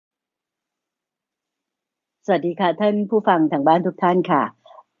สวัสดีค่ะท่านผู้ฟังทางบ้านทุกท่านค่ะ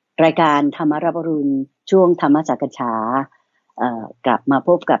รายการธรรมรับอรุณช่วงธรรมจักรฉากลับมาพ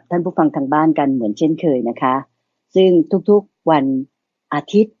บกับท่านผู้ฟังทางบ้านกันเหมือนเช่นเคยนะคะซึ่งทุกๆวันอา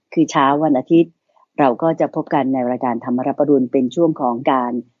ทิตย์คือเช้าวันอาทิตย์เราก็จะพบกันในรายการธรรมรับอรุณเป็นช่วงของกา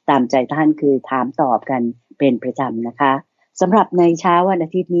รตามใจท่านคือถามตอบกันเป็นประจำนะคะสำหรับในเช้าวันอา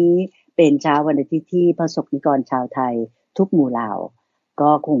ทิตย์นี้เป็นเช้าวันอาทิตย์ที่ประสบนิกรชาวไทยทุกหมู่เหล่า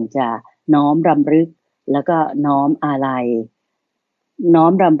ก็คงจะน้อมรำลึกแล้วก็น้อมอาลัยน้อ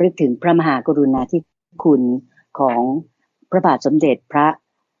มรำลึกถึงพระมหากรุณาธิคุณของพระบาทสมเด็จพระ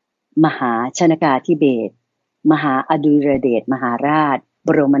มหาชนกาธิเบศรมหาอดุลยเดชมหาราชบ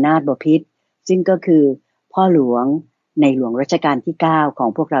รมนาถบพิตรซึ่งก็คือพ่อหลวงในหลวงรัชกาลที่9ของ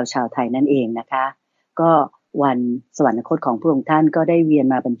พวกเราชาวไทยนั่นเองนะคะก็วันสวรรคตของพระองค์ท่านก็ได้เวียน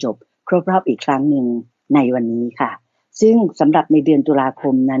มาบรรจบครบรอบอีกครั้งหนึ่งในวันนี้ค่ะซึ่งสำหรับในเดือนตุลาค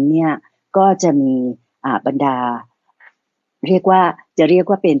มนั้นเนี่ยก็จะมีบรรดาเรียกว่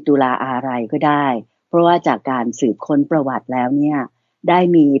าเป็นตุลาอาลัยก็ได้เพราะว่าจากการสืบค้นประวัติแล้วเนี่ยได้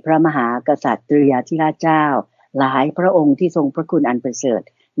มีพระมหากษัตริยาธิราชเจ้าหลายพระองค์ที่ทรงพระคุณอันประเสริฐ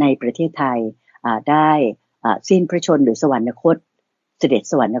ในประเทศไทยได้สิ้นพระชนม์หรือสวรรคตเสด็จ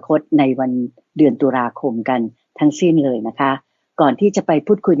สวรรคตในวันเดือนตุลาคมกันทั้งสิ้นเลยนะคะก่อนที่จะไป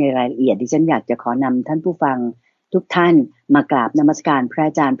พูดคุยในรายละเอียดดิฉันอยากจะขอนำท่านผู้ฟังทุกท่านมากราบนมัสการพระอ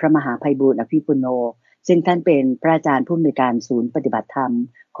าจารย์พระมหาไพบูลย์อภิปุโนซึ่งท่านเป็นพระอาจารย์ผู้อำนวยการศูนย์ปฏิบัติธรรม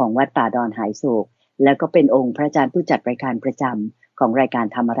ของวัดป่าดอนหายโศกและก็เป็นองค์พระอาจารย์ผู้จัดรายการประจำของรายการ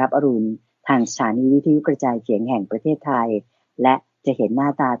ธรรมรับอรุณทางสถานีวิทยุกระจายเสียงแห่งประเทศไทยและจะเห็นหน้า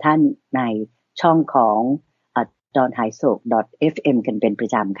ตาท่านในช่องของดอนหายโศก .fm กันเป็นปร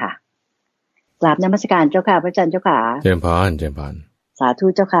ะจำค่ะกราบนมัสการเจ้าค่ะพระอาจารย์เจ้าค่ะเจริญพรเจริญพรสาธุ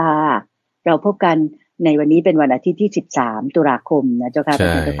เจ้าค่ะเราพบกันในวันนี้เป็นวันอาทิตย์ที่13ตุลาคมนะเจ้าค่ะพระ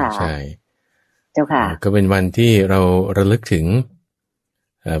อาจารย์เจ้าค่ะใช่เจ้าค่ะก็เป็นวันที่เราระลึกถึง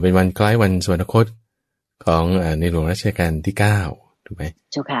เป็นวันคล้ายวันสวรรคตของในหลวงรัชกาลที่9ถูกไหม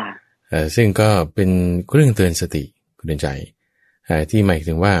เจ้าค่ะซึ่งก็เป็นเครื่องเตือนสติเตือนใจที่หมาย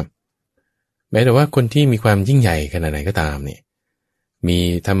ถึงว่าแม้แต่ว่าคนที่มีความยิ่งใหญ่ขนาดไหนก็ตามเนี่ยมี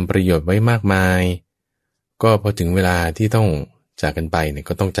ทำประโยชน์ไว้มากมายก็พอถึงเวลาที่ต้องจากกันไปเนี่ย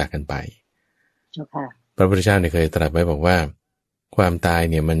ก็ต้องจากกันไปเจ้าค่ะพระพุทธเจ้าเนี่ยเคยตรัสไว้บอกว่าความตาย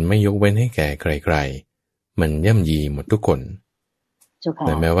เนี่ยมันไม่ยกเว้นให้แก่ใครๆมันย่ำยีหมดทุกคน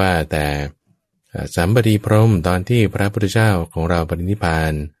แม้ว่าแต่สามบดีพรหมตอนที่พระพุทธเจ้าของเราปรินิพพา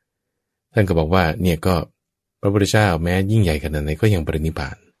นท่านก็บอกว่าเนี่ยก็พระพุทธเจ้าแม้ยิ่งใหญ่ขนาดไหนก็ยังปรินิพพา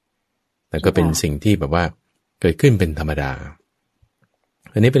นแต่ก็เป็นสิ่งที่แบบว่าเกิดขึ้นเป็นธรรมดา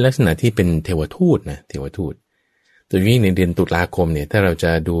อันนี้เป็นลักษณะที่เป็นเทวทูตนะเทวทูตตัวนี้ในเดือนตุลาคมเนี่ยถ้าเราจ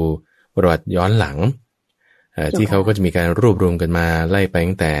ะดูประวัติย้อนหลังที่เขาก็จะมีการรวบรวมกันมาไล่ไป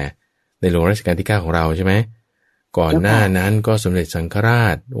ตั้งแต่ในหลวงรัชกาลที่9ของเราใช่ไหมก่อนหน้านั้นก็สมเด็จสังฆรา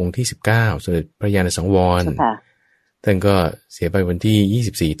ชองค์ที่19สมเด็จพระญาณสังวรท่านก็เสียไปวัน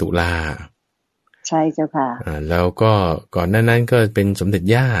ที่24ตุลาใช่เจ้าค่ะแล้วก็ก่อนหน้านั้นก็เป็นสมเด็จ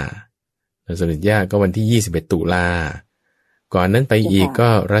ย่าก็วันที่21ตุลาก่อนนั้นไปอีกก็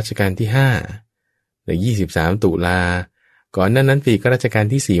รัชกาลที่5ใน23ตุลาก่อนหน้านั้นปีก็รัชกาล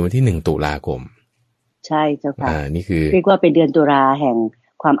ที่4วันที่1ตุลาคมใช่เจ้าค่ะนี่คือเรียกว่าเป็นเดือนตุลาแห่ง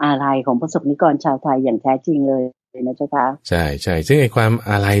ความอาลัยของประสบนิกรชาวไทยอย่างแท้จริงเลยนะเจ้าค่ะใช่ซึ่งไอ้ความ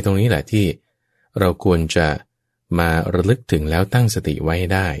อาลัยตรงนี้แหละที่เราควรจะมาระลึกถึงแล้วตั้งสติไว้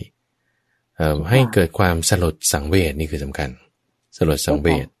ได้ให้เกิดความสลดสังเวชนี่คือสำคัญสลดสังเว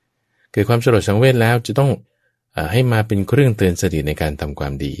ชเกิดความสลดสังเวชแล้วจะต้องให้มาเป็นเครื่องเตือนสติในการทำควา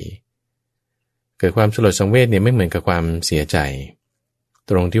มดีเกิดความสลดสังเวชเนี่ยไม่เหมือนกับความเสียใจ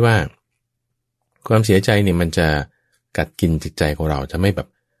ตรงที่ว่าความเสียใจเนี่ยมันจะกัดกินจิตใจของเราทำให้แบบ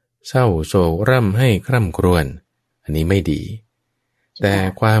เศร้าโศกร่ำให้คร่ำครวญอันนี้ไม่ดีแต่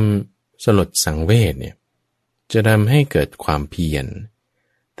ความสลดสังเวชเนี่ยจะทำให้เกิดความเพียร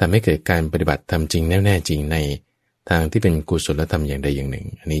ทำให้เกิดการปฏิบัติทำจริงแน่จริงในทางที่เป็นกุศลธรรมอย่างใดอย่างหนึ่ง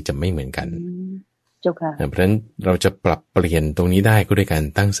อันนี้จะไม่เหมือนกันเพราะฉะนั้นเราจะปรับเปลี่ยนตรงนี้ได้ก็ด้วยการ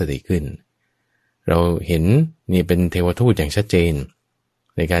ตั้งสติขึ้นเราเห็นนี่เป็นเทวทูตอย่างชัดเจน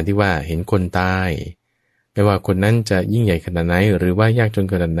ในการที่ว่าเห็นคนตายไม่ว่าคนนั้นจะยิ่งใหญ่ขนาดไหนหรือว่ายากจน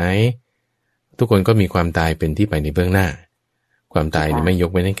ขนาดไหนทุกคนก็มีความตายเป็นที่ไปในเบื้องหน้าความตายนี่ไม่ย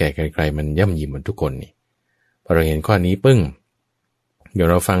กเว้นให้แก่ใครๆมันย่ำยีหมดทุกคนนี่พอเราเห็นข้อนี้ปึ้งเดี๋ยว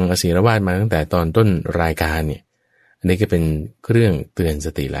เราฟังอศีรวาทมาตั้งแต่ตอนต้นรายการเนี่ยอันนี้ก็เป็นเครื่องเตือนส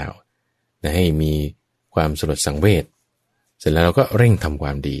ติแล้วนะให้มีความสลดสังเวชเสร็จแล้วเราก็เร่งทำคว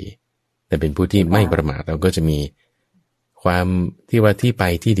ามดีแต่เป็นผู้ที่ไม่ประมาทเราก็จะมีความที่ว่าที่ไป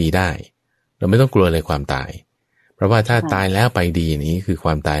ที่ดีได้เราไม่ต้องกลัวเลยความตายเพราะว่าถ้าตายแล้วไปดีนี้คือคว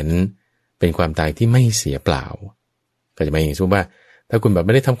ามตายนั้น เป็นความตายที่ไม่เสียเปล่าก็จะหมายถึงว่าถ้าคุณแบบไ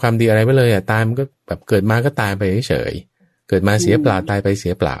ม่ได้ทำความดีอะไรไปเลยตายมันก็แบบเกิดมาก็ตายไปเฉยๆเกิดมาเสียเปล่าตายไปเสี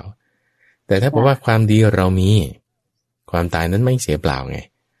ยเปล่าแต่ถ้าบอกว่าความดีเรามีความตายนั้นไม่เสียเปล่าไง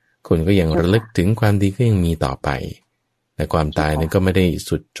คุณก็ยังระลึกถึงความดีก็ยังมีต่อไปแต่ความตายนั้นก็ไม่ได้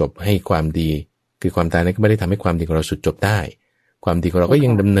สุดจบให้ความดีคือความตายนั้นก็ไม่ได้ทำให้ความดีของเราสุดจบได้ความดีของเราก็ยั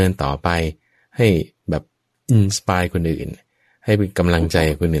งดำเนินต่อไปให้แบบอินสปายคนอื่นให้เป็นกำลังใจ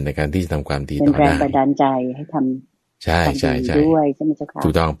คนอื่นในการที่จะทำความดีต่อได้เป็นแรงบันดาลใจให้ทำใช่ด้วยใช่ไหมเจ้าค่ะถู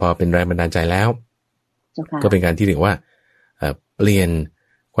กต้องพอเป็นแรงบันดาลใจแล้วก็เป็นการที่เรียกว่าเปลี่ยน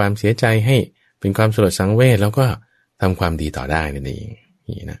ความเสียใจให้เป็นความสลดสังเวชแล้วก็ทำความดีต่อได้นั่นเอง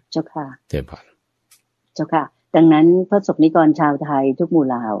นี่นะเจ้าค่ะเจริญพรเจ้าค่ะดังนั้นพระสงฆ์นิกรชาวไทยทุกหมู่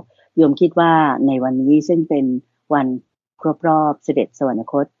เหล่าโยมคิดว่าในวันนี้ซึ่งเป็นวันครบรอบเสด็จสวรร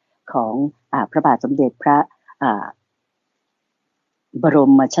คตของพระบาทสมเด็จพระบร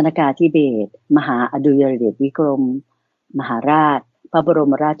มชนกาธิเบศรมหาอดุลยเดชวิกรมมหาราชพระบร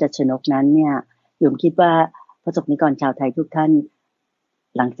มราชชนกนั้นเนี่ยโยมคิดว่าพระสงฆ์นิกรชาวไทยทุกท่าน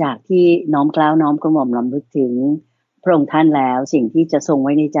หลังจากที่น้อมเกล้าน้อมกระหม่อมรำลึกถึงพระองค์ท่านแล้วสิ่งที่จะทรงไ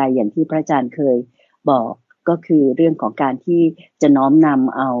ว้ในใจอย่างที่พระอาจารย์เคยบอกก็คือเรื่องของการที่จะน้อมน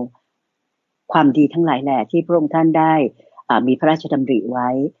ำเอาความดีทั้งหลายแหล่ที่พระองค์ท่านได้มีพระราชดำริไว้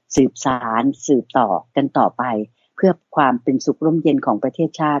สืบสานสืบต่อกันต่อไปเพื่อความเป็นสุขร่มเย็นของประเทศ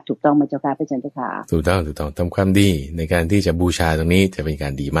ชาติถูกต้องไหมเจ้าค่ะพระอาจารย์เจ้าค่ะถูกต้องทำความดีในการที่จะบูชาตรงนี้จะเป็นกา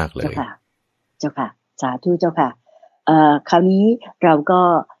รดีมากเลยเจ้าค่ะสาธุเจ้าค่ะคราวนี้เราก็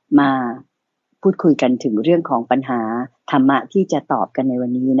มาพูดคุยกันถึงเรื่องของปัญหาธรรมะที่จะตอบกันในวั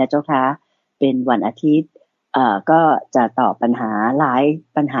นนี้นะเจ้าค่ะเป็นวันอาทิตย์ก็จะตอบปัญหาหลาย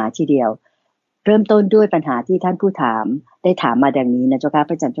ปัญหาทีเดียวเริ่มต้นด้วยปัญหาที่ท่านผู้ถามได้ถามมาดังนี้นะเจ้าค่ะ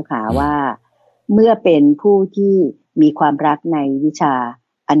พระอาจารย์เจ้าค่ะว่าเมื่อเป็นผู้ที่มีความรักในวิชา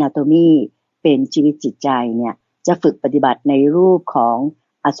Anatomy เป็นชีวิตจิตใจเนี่ยจะฝึกปฏิบัติในรูปของ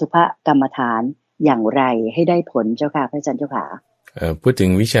อสุภกรรมฐานอย่างไรให้ได้ผลเจ้าค่ะพระอาจารย์เจ้าค่ะพูดถึง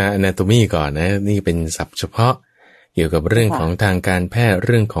วิชา Anatomy ก่อนนะนี่เป็นศัพท์เฉพาะเกี่ยวกับเรื่องของทางการแพทย์เ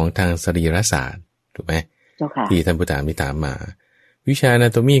รื่องของทางสรีรศาสตร์ถูกไหมที่ท่านผู้ถามถามมาวิชา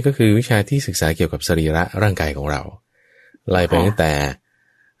Anatomy ก็คือวิชาที่ศึกษาเกี่ยวกับสรีระร่างกายของเราไล่ไปตั้งแต่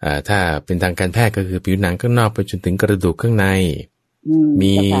ถ้าเป็นทางการแพทย์ก็คือผิวหนังข้างนอกไปจนถึงกระดูกข้างใน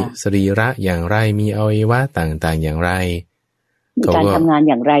มีสรีระอย่างไรมีอวัยวะต่างๆอย่างไรการทำงาน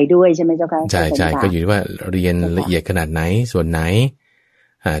อย่างไรด้วยใช่ไหมเจ้าค่ะใช่ก็อยู่ที่ว่าเรียนละเอียดขนาดไหนส่วนไหน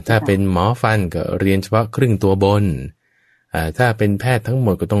ถ้าเป็นหมอฟันก็เรียนเฉพาะครึ่งตัวบนถ้าเป็นแพทย์ทั้งหม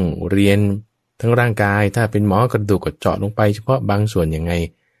ดก็ต้องเรียนทั้งร่างกายถ้าเป็นหมอกระดูกก็เจาะลงไปเฉพาะบางส่วนยังไง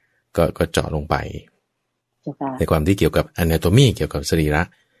ก็เจาะลงไปในความที่เกี่ยวกับ Anatomy เกี่ยวกับสรีระ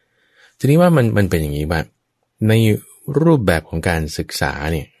ทีนี้ว่ามันเป็นอย่างนี้ว่าในรูปแบบของการศึกษา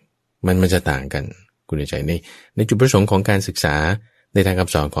เนี่ยมันจะต่างกันคุณใจในจุดประสงค์ของการศึกษาในทางค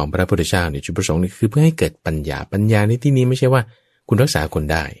ำสอนของพระพุทธเจ้าเนี่ยจุดประสงค์นี่คือเพื่อให้เกิดปัญญาในที่นี้ไม่ใช่ว่าคุณรักษาคน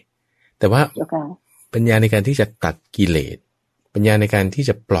ได้แต่ว่าปัญญาในการที่จะตัดกิเลสปัญญาในการที่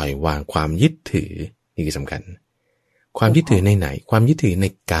จะปล่อยวางความยึดถือนี่คือสำคัญความยึดถือในไหนความยึดถือใน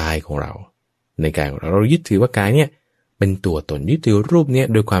กายของเราในกายของเรายึดถือว่ากายเนี่ยเป็นตัวตนยึดถือรูปเนี่ย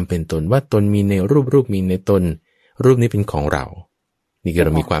โดยความเป็นตนว่าตนมีในรูปมีในตนรูปนี้เป็นของเรานี่คือเร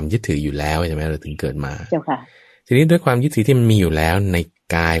ามีความยึดถืออยู่แล้วใช่ไหมเราถึงเกิดมาทีนี้ด้วยความยึดถือที่มันมีอยู่แล้วใน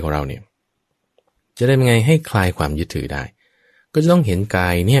กายของเราเนี่ยจะได้ยังไงให้คลายความยึดถือได้ก็จะต้องเห็นกา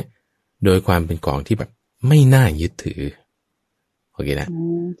ยเนี่ยโดยความเป็นของที่แบบไม่น่ายึดถือโอเคนะ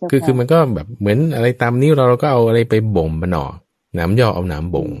คือมันก็แบบเหมือนอะไรตามนิ้วเราก็เอาอะไรไปบ่มมันออกน้ำย่อเอาน้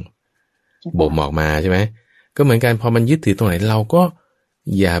ำบ่มออกมาใช่ไหมก็เหมือนกันพอมันยึดถือตรงไหนเราก็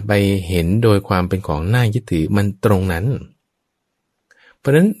อย่าไปเห็นโดยความเป็นของน่ายึดถือมันตรงนั้นเพรา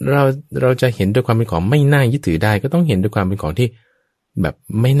ะฉะนั้นเราจะเห็นด้วยความเป็นของไม่น่ายึดถือได้ก็ต้องเห็นด้วยความเป็นของที่แบบ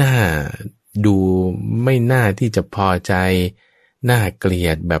ไม่น่าดูไม่น่าที่จะพอใจน่าเกลีย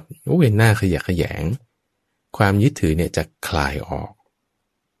ดแบบโอ้ยน่าขยะแขยงความยึดถือเนี่ยจะคลายออก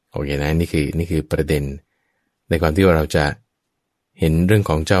โอเคนะนี่คือประเด็นในความที่ว่าเราจะเห็นเรื่อง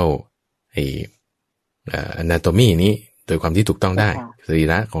ของเจ้าAnatomy นี้โดยความที่ถูกต้องได้สรี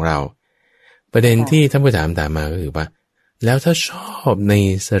ระของเราประเด็นที่ท่านผู้ถามมาก็คือว่าแล้วถ้าชอบใน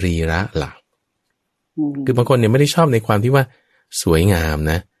สรีระล่ะคือบางคนเนี่ยไม่ได้ชอบในความที่ว่าสวยงาม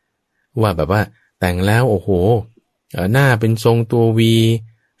นะว่าแบบว่าแต่งแล้วโอ้โหหน้าเป็นทรงตัววี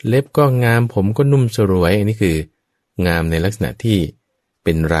เล็บก็งามผมก็นุ่มสรวยอันนี้คืองามในลักษณะที่เ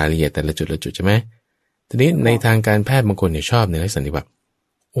ป็นรายละเอียดแต่ละจุดใช่ไหมทีนี้ในทางการแพทย์บางคนเนี่ยชอบในลักษณะที่แบบ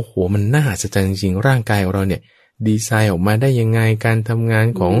โอ้โหมันน่าอัศจรรย์จริงๆร่างกายของเราเนี่ยดีไซน์ออกมาได้ยังไงการทำงาน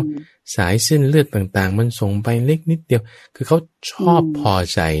ของสายเส้นเลือดต่างๆมันส่งไปเล็กนิดเดียวคือเขาชอบพอ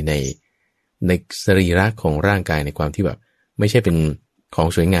ใจ ในสรีระของร่างกายในความที่แบบไม่ใช่เป็นของ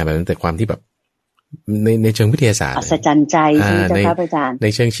สวยงามแบบนั้นแต่ความที่แบบในเชิงวิทยาศาสตร์อัศจรรย์ใจใช่ไหมเจ้าค่ะอาจารย์ใน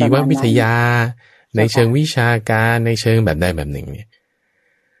เชิงชีววิทยาในเชิงวิชาการในเชิงแบบใดแบบหนึ่งเนี่ย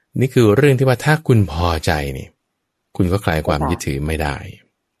นี่คือเรื่องที่ว่าถ้าคุณพอใจนี่คุณก็คลายความยึดถือไม่ได้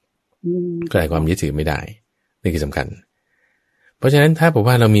คลายความยึดถือไม่ได้นี่คือสำคัญเพราะฉะนั้นถ้าบอก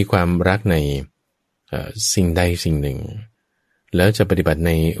ว่าเรามีความรักในสิ่งใดสิ่งหนึ่งแล้วจะปฏิบัติใ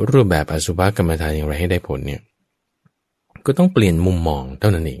นรูปแบบอสุภกรรมฐานอย่างไรให้ได้ผลเนี่ยก็ต้องเปลี่ยนมุมมองเท่า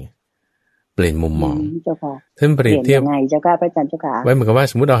นั้นเองเปลี่ยนมุมมองเจ้าค่ะท่านเปรียบเทียบไงเจ้าค่ะพระอาจารย์เจ้าค่ะไว้เหมือนกับว่า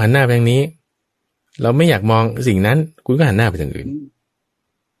สมมติเราหันหน้าไปทางนี้เราไม่อยากมองสิ่งนั้นคุณก็หันหน้าไปทางอื่น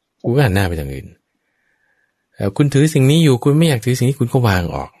คุณก็หันหน้าไปทางอื่นคุณถือสิ่งนี้อยู่คุณไม่อยากถือสิ่งนี้คุณก็วาง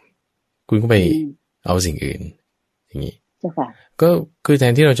ออกคุณก็ไปเอาสิ่งอื่นอย่างนี้ก็คือแท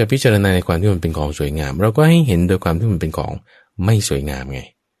นที่เราจะพิจารณาในความที่มันเป็นของสวยงามเราก็ให้เห็นโดยความที่มันเป็นของไม่สวยงามไง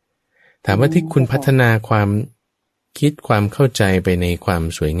ถามว่าที่คุณพัฒนาความคิดความเข้าใจไปในความ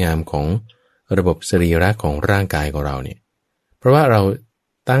สวยงามของระบบสรีระของร่างกายของเราเนี่ยเพราะว่าเรา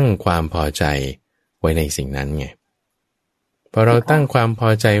ตั้งความพอใจไว้ในสิ่งนั้นไงพอเราตั้งความพอ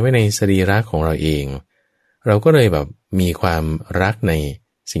ใจไว้ในสรีระของเราเองเราก็เลยแบบมีความรักใน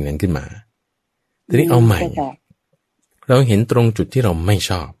สิ่งนั้นขึ้นมาทีนี้เอาใหม่เราเห็นตรงจุดที่เราไม่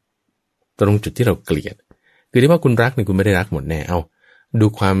ชอบตรงจุดที่เราเกลียดคือที่ว่าคุณรักเนี่ยคุณไม่ได้รักหมดแน่เอาดู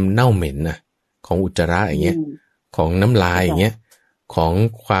ความเน่าเหม็นนะของอุจจาระอย่างเงี้ยของน้ำลายอย่างเงี้ยของ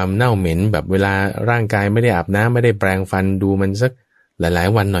ความเน่าเหม็นแบบเวลาร่างกายไม่ได้อาบน้ำไม่ได้แปรงฟันดูมันสักหลาย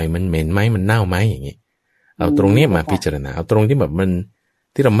ๆวันหน่อยมันเหม็นไหมมันเน่าไหมอย่างงี้เอาตรงนี้มาพิจารณาเอาตรงที่แบบมัน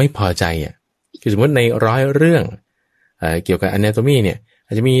ที่เราไม่พอใจอ่ะคือสมมติใน100เรื่องเกี่ยวกับ anatomy เนี่ยอ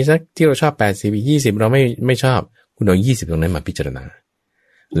าจจะมีสักที่เราชอบ80อีก20เราไม่ชอบคุณเอา20ตรงนั้นมาพิจารณา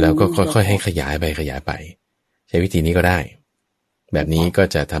แล้วก็ค่อยๆให้ขยายไปใช้วิธีนี้ก็ได้แบบนี้ก็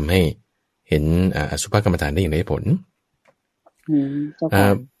จะทำให้เห็นอสุภกรรมฐานได้อย่างได้ผล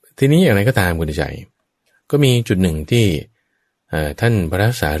ทีนี้อย่างไรก็ตามคุณใจก็มีจุดหนึ่งที่ท่านพระ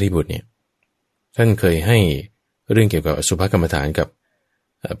สารีบุตรเนี่ยท่านเคยให้เรื่องเกี่ยวกับอสุภกรรมฐานกับ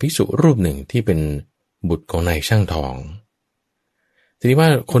ภิกษุรูปหนึ่งที่เป็นบุตรของนายช่างทองทีนี้ว่า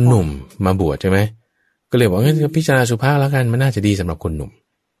คนหนุ่มมาบวชใช่ไหมก็เลยบอกงั้นพิจารณาสุภาพแล้วกันมันน่าจะดีสำหรับคนหนุ่ม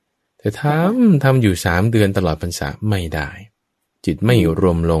แต่ทำอยู่3 เดือนตลอดพรรษาไม่ได้จิตไม่ร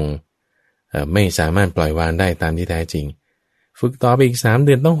วมลงไม่สามารถปล่อยวางได้ตามที่แท้จริงฝึกต่อไปอีก3 เ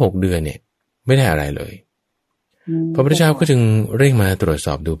ดือนต้อง6 เดือนเนี่ยไม่ได้อะไรเลยพระพุทธเจ้าก็จึงเร่งมาตรวจส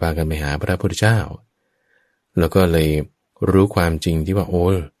อบดูพากันไปหาพระพุทธเจ้าแล้วก็เลยรู้ความจริงที่ว่าโอ้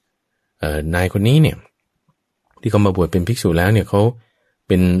นายคนนี้เนี่ยที่เขามาบวชเป็นภิกษุแล้วเนี่ยเขาเ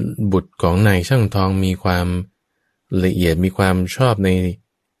ป็นบุตรของนายช่างทองมีความละเอียดมีความชอบใน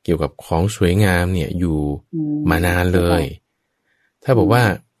เกี่ยวกับของสวยงามเนี่ยอยู่มานานเลยถ้าบอกว่า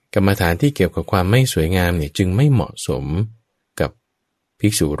กรรมฐานที่เกี่ยวกับความไม่สวยงามเนี่ยจึงไม่เหมาะสมกับภิ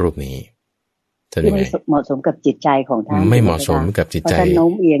กษุรูปนี้ไม่เหมาะสมกับจิตใจของท่านไม่เหมาะสมกับจิตใจท่านโน้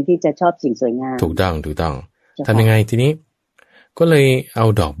มเอียงที่จะชอบสิ่งสวยงามถูกต้องทำยังไงทีนี้ก็เลยเอา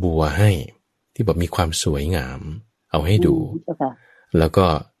ดอกบัวให้ที่แบบมีความสวยงามเอาให้ดูแล้วก็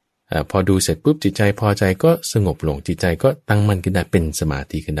พอดูเสร็จปุ๊บจิตใจพอใจก็สงบลงจิตใจก็ตั้งมั่นขึ้นได้เป็นสมา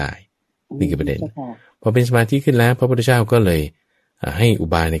ธิขึ้นได้นี่คือประเด็นพอเป็นสมาธิขึ้นแล้วพระพุทธเจ้าก็เลยให้อุ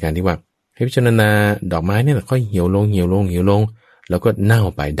บายในการที่ว่าให้พิจารณาดอกไม้เนี่ยค่อยเหี่ยวลงแล้วก็เน่า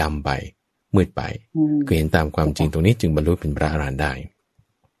ไปดำไปมืดไปก็เห็นตามความจริงตรงนี้จึงบรรลุเป็นพระอรหันต์ได้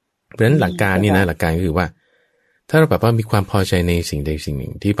เพราะฉะนั้นหลักการนี่นะหลักการก็คือว่าถ้าเราแบบว่ามีความพอใจในสิ่งใดสิ่งหนึ่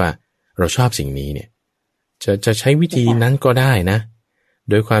งที่ว่าเราชอบสิ่งนี้เนี่ยจะใช้วิธีนั้นก็ได้นะ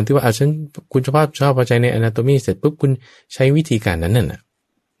โดยความที่ว่าคุณชอบพอใจใน anatomy เสร็จปุ๊บคุณใช้วิธีการนั้นน่ะ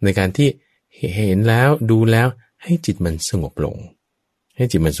ในการที่เห็นแล้วดูแล้วให้จิตมันสงบลงให้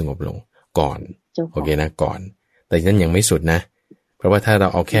จิตมันสงบลงก่อนโอเคนะก่อนแต่นั้นยังไม่สุดนะเพราะว่าถ้าเรา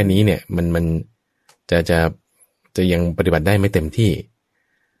เอาแค่นี้เนี่ยมันจะยังปฏิบัติได้ไม่เต็มที่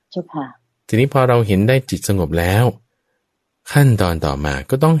เจ้าค่ะทีนี้พอเราเห็นได้จิตสงบแล้วขั้นตอนต่อมา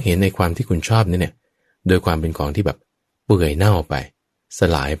ก็ต้องเห็นในความที่คุณชอบนี่เนี่ยโดยความเป็นของที่แบบเปื่อยเน่าไปส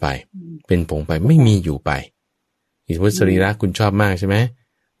ลายไปเป็นผงไปไม่มีอยู่ไปสมมติสรีระคุณชอบมากใช่ไหม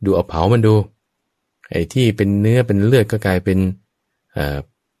ดูเอาเผามันดูไอ้ที่เป็นเนื้อเป็นเลือดก็กลายเ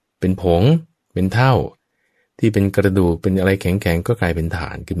ป็นผงเป็นเท่าที่เป็นกระดูกเป็นอะไรแข็งๆก็กลายเป็นฐ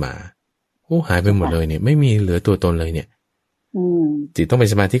านขึ้นมาโอ้หายไปหมดเลยเนี่ยไม่มีเหลือตัวตนเลยเนี่ยจิตต้องเป็น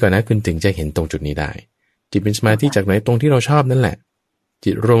สมาธิก่อนนะคุณถึงจะเห็นตรงจุดนี้ได้จิตเป็นสมาธิจากไหนตรงที่เราชอบนั่นแหละ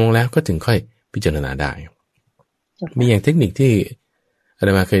จิตรวมลงแล้วก็ถึงค่อยพิจารณาได้มีอย่างเทคนิคที่อาต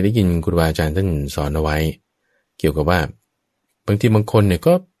มาเคยได้ยินครูบาอาจารย์ท่านสอนเอาไว้เกี่ยวกับว่าบางทีบางคนเนี่ย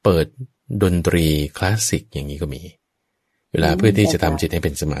ก็เปิดดนตรีคลาสสิกอย่างนี้ก็มีเวลาเพื่อที่จะทำจิตให้เ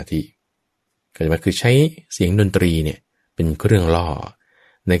ป็นสมาธิ ก็จะมาคือใช้เสียงดนตรีเนี่ยเป็นเครื่องล่อ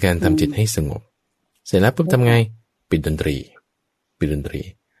ในการทำจิตให้สงบเสร็จแล้วปุ๊บทำไงปิดดนตรี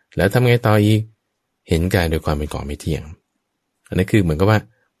แล้วทำไงต่ออีกเห็นกายโดยความเป็นของไม่เที่ยงอันนี้คือเหมือนกับว่า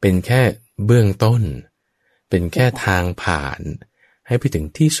เป็นแค่เบื้องต้นเป็นแค่ทางผ่านให้ไปถึง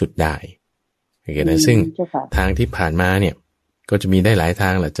ที่สุดได้โอเคนะซึ่งทางที่ผ่านมาเนี่ยก็จะมีได้หลายทา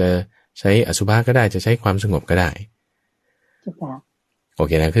งแหละจะใช้อสุภะก็ได้จะใช้ความสงบก็ได้โอเ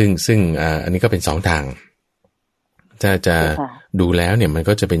คนะซึ่งอันนี้ก็เป็น2ทางจะดูแล้วเนี่ยมัน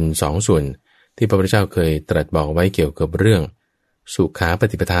ก็จะเป็น2ส่วนที่พระพุทธเจ้าเคยตรัสบอกไว้เกี่ยวกับเรื่องสุขาป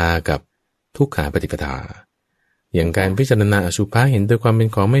ฏิปทากับทุกขาปฏิปทาอย่างการพิจารณาอสุภะเห็นด้วยความเป็น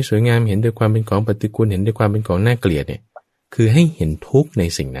ของไม่สวยงามเห็นด้วยความเป็นของปฏิกูลเห็นด้วยความเป็นของน่าเกลียดเนี่ยคือให้เห็นทุกข์ใน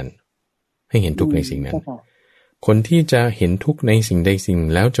สิ่งนั้นให้เห็นทุกข์ในสิ่งนั้นคนที่จะเห็นทุกข์ในสิ่งใดสิ่ง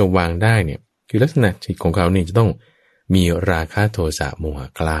แล้วจะวางได้เนี่ยคือลักษณะจิตของเขาเนี่ยจะต้องมีราคะโทสะโมหะ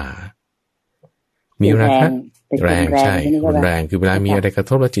กล้ามีราคะแรงใช่รุนแรงคือเวลามีอะไรกระ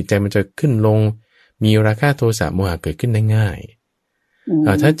ทบแล้วจิตใจมันจะขึ้นลงมีราคะโทสะโมหะเกิดขึ้นได้ง่าย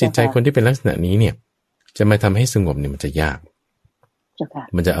ถ้าจิตใจคนที่เป็นลักษณะนี้เนี่ยจะมาทำให้สงบเนี่ยมันจะยาก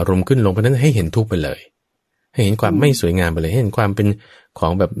มันจะอารมณ์ขึ้นลงเพราะนั้นให้เห็นทุกข์ไปเลยให้เห็นความไม่สวยงามไปเลยให้เห็นความเป็นขอ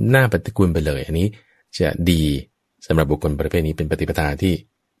งแบบหน้าปฏิกูลไปเลยอันนี้จะดีสำหรับบุคคลประเภทนี้เป็นปฏิปทา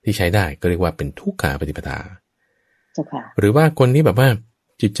ที่ใช้ได้ก็เรียกว่าเป็นทุกขาปฏิปทาหรือว่าคนที่แบบว่า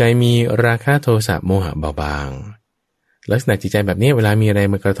จิตใจมีราคะโทสะโมหะเบาบางลักษณะจิตใจแบบนี้เวลามีอะไร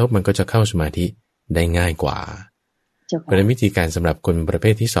มากระทบมันก็จะเข้าสมาธิได้ง่ายกว่าเพราะฉะนั้นวิธีการสำหรับคนประเภ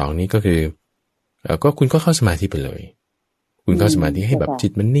ทที่2นี้ก็คือก็คุณก็เข้าสมาธิไปเลยคุณเข้าสมาธิให้แบบจิ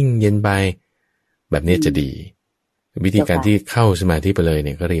ตมันนิ่งเย็นไปแบบนี้จะดีวิธีการที่เข้าสมาธิไปเลยเ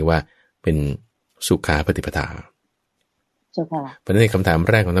นี่ยก็เรียกว่าเป็นสุขาปฏิปทาเพราะฉะนั้นในคำถาม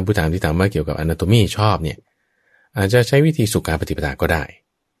แรกของท่านผู้ถามที่ถามว่าเกี่ยวกับ anatomy ชอบเนี่ยอาจจะใช้วิธีสุขาปฏิปทาก็ได้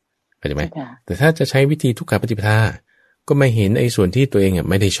เข้าใจไหมแต่ถ้าจะใช้วิธีทุกขาปฏิปทาก็ไม่เห็นไอ้ส่วนที่ตัวเอง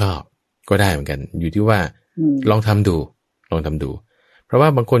ไม่ได้ชอบก็ได้เหมือนกันอยู่ที่ว่าลองทำดูเพราะว่า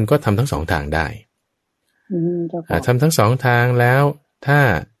บางคนก็ทำทั้ง2ทางได้ทำทั้ง2ทางแล้วถ้า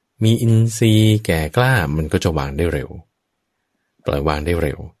มีอินทรีย์แก่กล้ามันก็จะวางได้เร็วปล่อยวางได้เ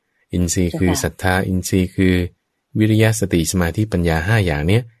ร็วอินทรีย์คือศรัทธาอินทรีย์คือวิริยะสติสมาธิปัญญา5อย่าง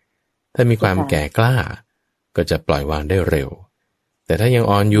เนี้ยถ้ามีความแก่กล้าก็จะปล่อยวางได้เร็วแต่ถ้ายัง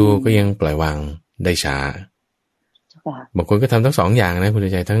อ่อนอยู่ก็ยังปล่อยวางได้ช้าบางคนก็ทำทั้ง2อย่างนะคุณ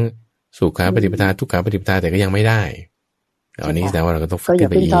ใจทั้งสุขาปฏิปทาทุกขาปฏิปทาแต่ก็ยังไม่ได้อันนี้แสดงว่าเราก็ต้องฝึกขึ้น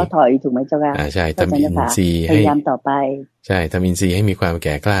ไปอีกก็อย่าเพิ่งท้อถอยถูกไหมเจ้าค่ะใช่ทำอินทรีย์ให้พยายามต่อไปใช่ทำอินทรีย์ให้มีความแ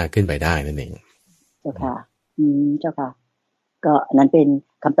ก่กล้าขึ้นไปได้นั่นเองเจ้าค่ะเจ้าค่ะก็นั้นเป็น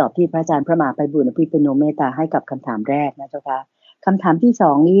คำตอบที่พระอาจารย์พระมหาไพบูลย์อภิปุโนเมตตาให้กับคำถามแรกนะเจ้าค่ะคำถามที่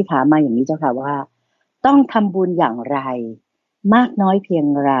2นี้ถามมาอย่างนี้เจ้าค่ะว่าต้องทำบุญอย่างไรมากน้อยเพียง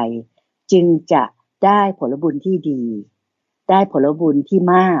ไรจึงจะได้ผลบุญที่ดีได้ผลบุญที่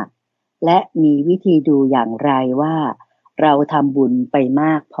มากและมีวิธีดูอย่างไรว่าเราทำบุญไปม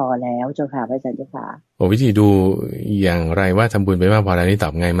ากพอแล้วเจ้าค่ะพระอาจารย์เจ้าค่ะวิธีดูอย่างไรว่าทำบุญไปมากพอแล้วนี่ตอ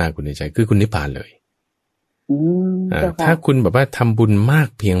บง่ายมากคุณในใจคือคุณนิพพานเลยถ้าคุณแบบว่าทำบุญมาก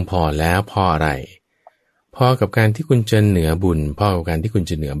เพียงพอแล้วพออะไรพอกับการที่คุณจะเหนือบุญพอกับการที่คุณ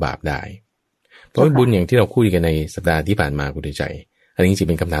จะเหนือบาปได้เพราะบุญอย่างที่เราคุยกันในสัปดาห์ที่ผ่านมาคุณในใจอันนี้จริงๆ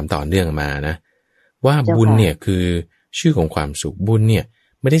เป็นคำถามต่อเนื่องมานะว่าบุญเนี่ยคือชื่อของความสุขบุญเนี่ย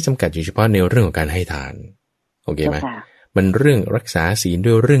ไม่ได้จำกัดอยู่เฉพาะในเรื่องของการให้ทานโอเคไหมมันเรื่องรักษาศีลด้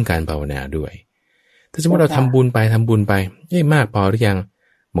วยเรื่องการภาวนาด้วยถ้าสมมติเราทำบุญไปมากพอหรือยัง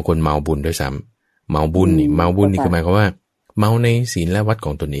บางคนเมาบุญด้วยซ้ำเมาบุญนี่คือหมายความว่าเมาในศีลและวัดข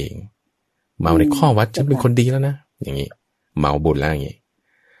องตนเองเมาในข้อวัดฉันเป็นคนดีแล้วนะอย่างนี้เมาบุญแล้วอย่างนี้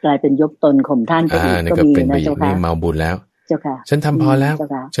กลายเป็นยกตนข่มท่านไปอีกก็มีนะเจ้าค่ะนี่เมาบุญแล้วเจ้าค่ะฉันทำพอแล้ว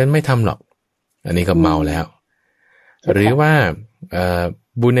ฉันไม่ทำหรอกอันนี้ก็เมาแล้วหรือว่า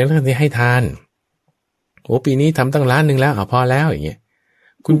บุญในเรื่องที่ให้ทานโอ้ปีนี้ทำตั้งล้านหนึ่งแล้วพอแล้วอย่างเงี้ย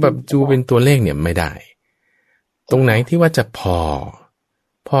คุณแบบดูเป็นตัวเลขเนี่ยไม่ได้ตรงไหนที่ว่าจะพอ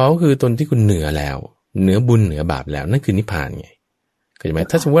ก็คือตนที่คุณเหนือแล้วเหนือบุญเหนือบาปแล้วนั่นคือนิพพานไงเข้าใจไหม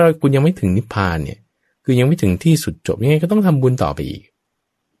ถ้าสมมติว่าคุณยังไม่ถึงนิพพานเนี่ยคือยังไม่ถึงที่สุดจบยังไงก็ต้องทำบุญต่อไปอีก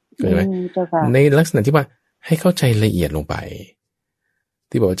เข้าใจไหมในลักษณะที่ว่าให้เข้าใจละเอียดลงไป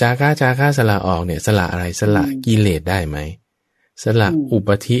ที่บอกจาค่าสละออกเนี่ยสละอะไรสละกิเลสได้ไหมสละอุป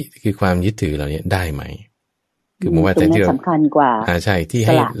ธิคือความยึดถือเราเนี่ยได้ไหมคือหมายว่าแต่ที่สำคัญกว่าใช่ที่ใ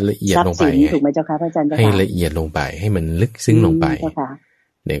ห้ละเอียดลงไปถูกไหมเจ้าค่ะพระอาจารย์ให้ละเอียดลงไปให้มันลึกซึ้งลงไป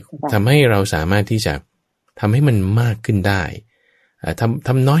เนี่ยทำให้เราสามารถที่จะทำให้มันมากขึ้นได้ท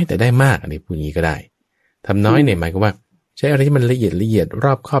ำน้อยแต่ได้มากอันนี้พูดอย่างนี้ก็ได้ทำน้อยเนี่ยหมายความว่าใช้อะไรที่มันละเอียดร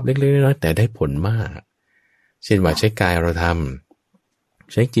อบคอบเล็กๆน้อยๆแต่ได้ผลมากเช่นว่าใช้กายเราท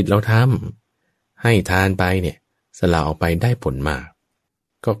ำใช้จิตเราท ให้ทานไปเนี่ยสละออกไปได้ผลมาก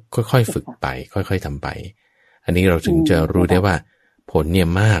ก็ค่อยๆฝึกไปค่อยๆทำไปอันนี้เราถึงจะรู้ได้ว่าผลเนี่ย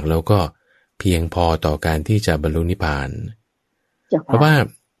มากแล้วก็เพียงพอต่อการที่จะบรรลุนิพพานเพราะว่า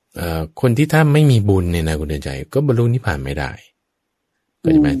คนที่ถ้าไม่มีบุญเนี่ยนะคุณเดินใจก็บรรลุนิพพานไม่ได้ก็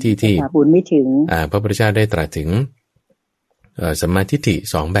ใช่ไหมที่บุญไม่ถึงพระพุทธเจ้าได้ตรัสถึงสัมมาทิฏฐิ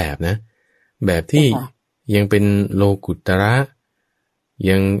สองแบบนะแบบที่ยังเป็นโลกุตระ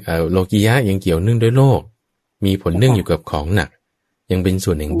ยังโลกิยะยังเกี่ยวเนื่องด้วยโลกมีผลเนื่องอยู่กับของหนักยังเป็น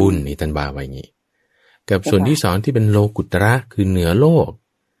ส่วนแห่งบุญนี่ท่านบาไว้อย่างนี้กับส่วนที่สองที่เป็นโลกุตระคือเหนือโลก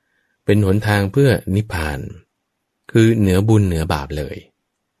เป็นหนทางเพื่อนิพพานคือเหนือบุญเหนือบาปเลย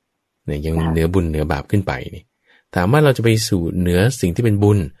เนี่ยยังเหนือบุญเหนือบาปขึ้นไปนี่ถามว่าเราจะไปสู่เหนือสิ่งที่เป็น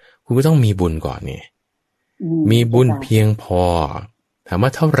บุญคุณก็ต้องมีบุญก่อนเนี่ยมีบุญเพียงพอถามว่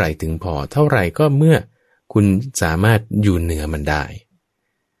าเท่าไหร่ถึงพอเท่าไหร่ก็เมื่อคุณสามารถอยู่เหนือมันได้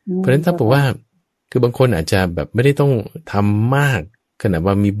เพราะฉะนั้นถ้าบอกว่าคือบางคนอาจจะแบบไม่ได้ต้องทำมากขนาด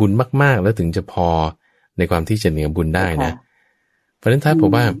ว่ามีบุญมากๆแล้วถึงจะพอในความที่จะเหนือบุญได้นะเพราะฉะนั้นถ้าบอ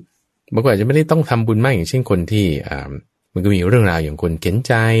กว่าบางคนอาจจะไม่ได้ต้องทำบุญมากอย่างเช่นคนที่มันก็มีเรื่องราวอย่างคนเข็นใ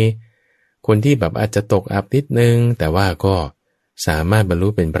จคนที่แบบอาจจะตกอับนิดนึงแต่ว่าก็สามารถบรรลุ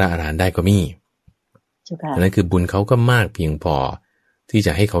เป็นพระอรหันต์ได้ก็มีอันนั้นคือบุญเขาก็มากเพียงพอที่จ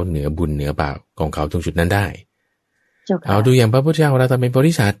ะให้เขาเหนือบุญเหนือบาปของเขาตรงจุดนั้นได้เอาดูอย่างพระพุทธเจ้าเราทำเป็นบ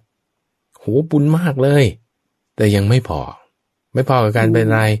ริษัทโหบุญมากเลยแต่ยังไม่พอกับการเป็น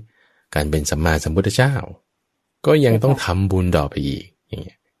อะไรการเป็นสัมมาสัมพุทธเจ้าก็ยังต้องทำบุญต่อไปอีกอย่างเ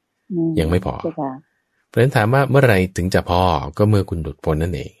งี้ยยังไม่พอเพราะฉะนั้นถามว่าเมื่อไรถึงจะพอก็เมื่อคุณหลุดพ้นนั่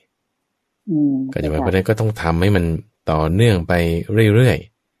นเองก็จะเพราะฉะนั้นก็ต้องทำให้มันต่อเนื่องไปเรื่อย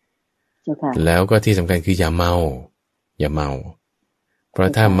ๆแล้วก็ที่สำคัญคืออย่าเมาเพราะ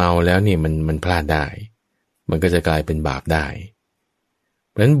ถ้าเมาแล้วเนี่ยมันพลาดได้มันก็จะกลายเป็นบาปได้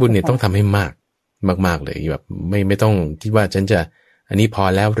เพราะฉะนั้นบุญเนี่ยต้องทำให้มากเลยแบบไม่ต้องคิดว่าฉันจะอันนี้พอ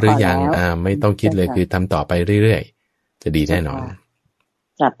แล้วหรือยังไม่ต้องคิดเลยคือทำต่อไปเรื่อยๆจะดีแน่นอน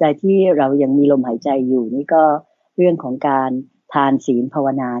ตราบใดที่เรายังมีลมหายใจอยู่นี่ก็เรื่องของการทานศีลภาว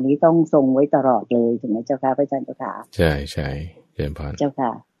นานี้ต้องทรงไว้ตลอดเลยถูกไหมเจ้าค่ะพระอาจารย์เจ้าค่ะใช่เจริญพรเจ้าค่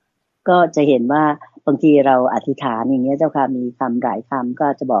ะก็จะเห็นว่าบางทีเราอธิษฐานอย่างเงี้ยเจ้าค่ะมีคำหลายคำก็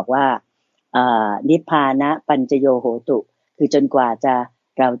จะบอกว่านิพพานะปัญจโยโหตุคือจนกว่า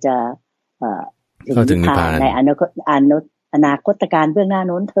เราจะถึงนิพพานในอนาคตการเบื้องหน้าโ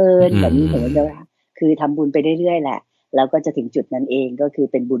น้นเทินแบบนี้ถูกไหมเจ้าค่ะคือทำบุญไปเรื่อยๆแหละแล้วก็จะถึงจุดนั้นเองก็คือ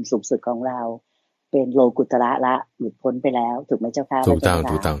เป็นบุญสูงสุดของเราเป็นโลกุตระละหลุดพ้นไปแล้วถูกไหมเจ้าค่ะถูกต้อง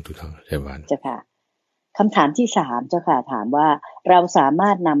ใช่ไหมเจ้าค่ะคำถามที่3เจ้าค่ะถามว่าเราสามา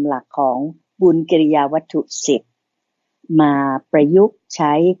รถนำหลักของบุญกิริยาวัตถุ10มาประยุกต์ใ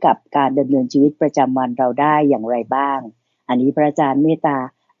ช้กับการดำเนินชีวิตประจำวันเราได้อย่างไรบ้างอันนี้พระอาจารย์เมตตา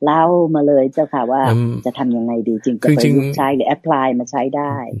เล่ามาเลยเจ้าค่ะว่าจะทำยังไงดีจึงจะประยุกต์ใช้หรือแอพพลายมาใช้ไ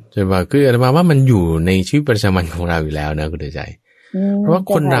ด้ใช่ป่ะคืออาตมาว่ามันอยู่ในชีวิตประจำวันของเราอยู่แล้วนะคุณเดชใจเพราะว่า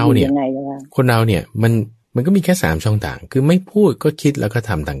คนเราเนี่ยมันก็มีแค่3ช่องทางคือไม่พูดก็คิดแล้วก็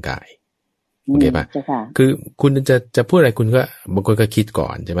ทำทางกายโอเคป่ะคือคุณจะพูดอะไรคุณก็บางคนก็คิดก่อ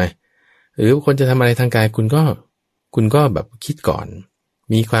นใช่ไหมหรือคนจะทำอะไรทางกายคุณก็แบบคิดก่อน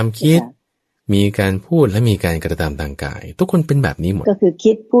มีความคิดมีการพูดและมีการกระทำทางกายทุกคนเป็นแบบนี้หมดก็คือ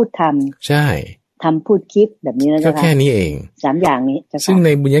คิดพูดทำใช่ทำพูดคิดแบบนี้แล้วก็แค่นี้เอง3อย่างนี้ซึ่งใน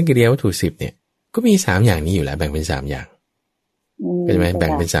บุญญกิริยาวัตถุ10เนี่ยก็มี3อย่างนี้อยู่แล้วแบ่งเป็น3อย่างใช่ไหมแบ่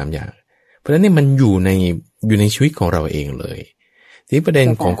งเป็น3อย่างเพราะฉะนั้นเนี่ยมันอยู่ในชีวิตของเราเองเลยทีนี้ประเด็น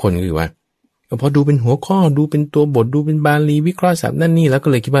ของคนคือว่าพอดูเป็นหัวข้อดูเป็นตัวบทดูเป็นบาลีวิเคราะห์ศัพท์นั่นนี่แล้วก็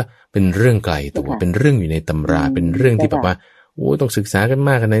เลยคิดว่าเป็นเรื่องไกลตัวเป็นเรื่องอยู่ในตำราเป็นเรื่องที่แบบว่าโอ้ต้องศึกษากันม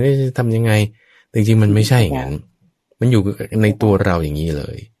ากขนาดนี้จะทำยังไงจริงๆมันไม่ใช่อย่างนั้นมันอยู่ในตัวเราอย่างนี้เล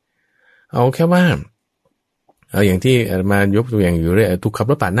ยเอาแค่ว่าเอาอย่างที่มายกตัวอย่างอยู่เรื่อยทุกขับ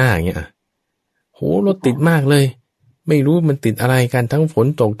รถปาดหน้าอย่างเงี้ยโหรถติดมากเลยไม่รู้มันติดอะไรกันทั้งฝน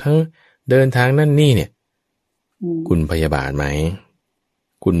ตกทั้งเดินทางนั่นนี่เนี่ยคุณพยาบาทไหม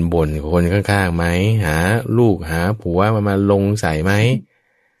คุณบ่นคนข้างๆไหมหาลูกหาผัวมาลงใส่ไหม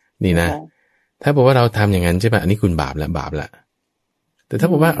นี่นะถ้าบอกว่าเราทำอย่างนั้นใช่ป่ะอันนี้คุณบาปละแต่ถ้า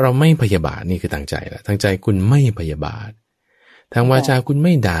บอกว่าเราไม่พยาบาทนี่คือทางใจละทางใจคุณไม่พยาบาททางวาจาคุณไ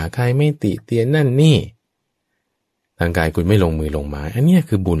ม่ด่าใครไม่ติเตียนนั่นนี่ทางกายคุณไม่ลงมือลงไม้อันนี้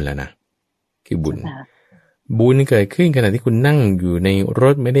คือบุญแล้วนะคือบุญเกิดขึ้นขณะที่คุณนั่งอยู่ในร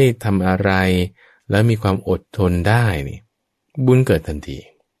ถไม่ได้ทำอะไรแล้วมีความอดทนได้นี่บุญเกิดทันที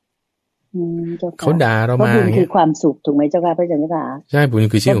เขาด่าเรามาบุญคือความสุขถูกไหมเจ้าค่ะพระอาจารย์ค่ะใช่บุญ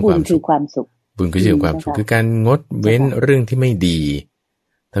คือชื่อของความสุขบุญคือชื่อของความสุขคือการงดเว้นเรื่องที่ไม่ดี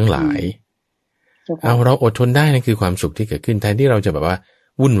ทั้งหลายเอาเราอดทนได้นั่นคือความสุขที่เกิดขึ้นแทนที่เราจะแบบว่า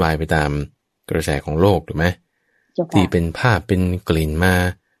วุ่นวายไปตาม กระแสของโลกถูกไหมที่เป็นภาพเป็นกลิ่นมา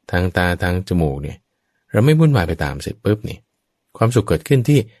ทางตาทางจมูกเนี่ยเราไม่วุ่นวายไปตามเสร็จปุ๊บนี่ความสุขเกิดขึ้น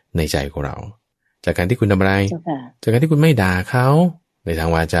ที่ในใจของเราจากการที่คุณทำอะไรจากการที่คุณไม่ด่าเขาในทาง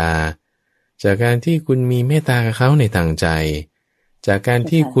วาจาจากการที่คุณมีเมตตากับเขาในทางใจจากการ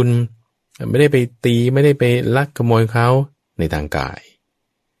ที่คุณไม่ได้ไปตีไม่ได้ไปลักขโมยเขาในทางกาย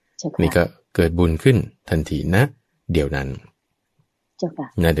นี่ก็เกิดบุญขึ้นทันทีนะเดี๋ยวนั้น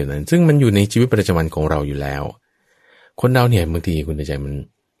นะเดี๋ยวนั้นซึ่งมันอยู่ในชีวิตประจำวันของเราอยู่แล้วคนเราเนี่ยบางทีคุณใจ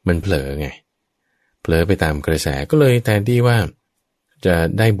มันเผลอไงเผลอไปตามกระแสก็เลยแทนที่ว่าจะ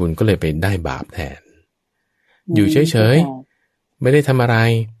ได้บุญก็เลยไปได้บาปแทนอยู่เฉยๆไม่ได้ทำอะไร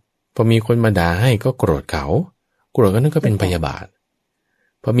พอมีคนมาด่าให้ก็โกรธเขาโกรธก็นั่นก็เป็นพยาบาท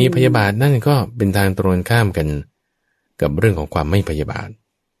พอมีพยาบาทนั่นก็เป็นทางตรงข้ามกันกับเรื่องของความไม่พยาบาท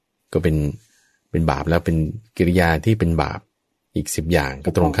ก็เป็นบาปแล้วเป็นกิริยาที่เป็นบาปอีก10อย่างก็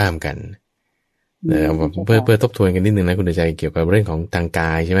ตรงข้ามกันเพื่อทบทวนกันนิดนึงนะคุณใจเกี่ยวกับเรื่องของทางก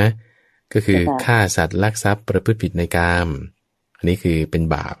ายใช่ไหมก็คือฆ่าสัตว์ลักทรัพย์ประพฤติผิดในกามอันนี้คือเป็น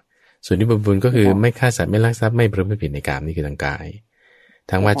บาปส่วนที่บุญก็คือไม่ฆ่าสัตว์ไม่ลักทรัพย์ไม่ประพฤติผิดในกามนี่คือทางกาย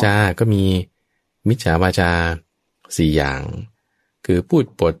ทางวาจาก็มีมิจฉาวาจา4อย่างคือพูด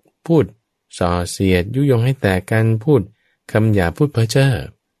ปดพูดส่อเสียดยุยงให้แตกกันพูดคำหยาพูดเพ้อเจ้อ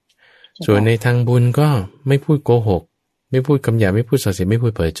ส่วนในทางบุญก็ไม่พูดโกหกไม่พูดคำหยาไม่พูดส่อเสียดไม่พู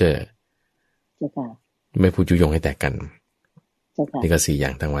ดเพ้อเจ้อไม่พูดยุยงให้แตกกันนี่ก็4อย่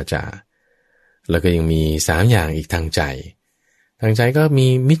างทางวาจาแล้วก็ยังมี3อย่างอีกทางใจทางใจก็มี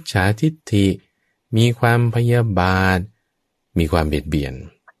มิจฉาทิฏฐิมีความพยาบาทมีความเบียดเบียน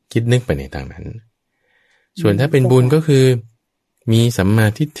คิดนึกไปในทางนั้นส่วนถ้าเป็นบุญก็คือมีสัมมา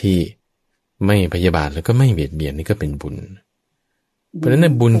ทิฏฐิไม่พยาบาทแล้วก็ไม่เบียดเบียนนี่ก็เป็นบุญเพราะฉะนั้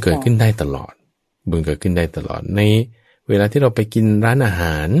นบุญเกิดขึ้นได้ตลอดบุญเกิดขึ้นได้ตลอดในเวลาที่เราไปกินร้านอาห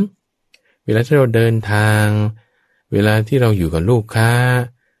ารเวลาที่เราเดินทางเวลาที่เราอยู่กับลูกค้า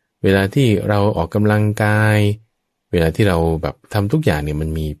เวลาที่เราออกกำลังกายเวลาที่เราแบบทำทุกอย่างเนี่ยมัน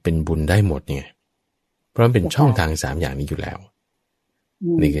มีเป็นบุญได้หมดเนี่ยเพราะมันเป็นช่องทาง3อย่างนี้อยู่แล้ว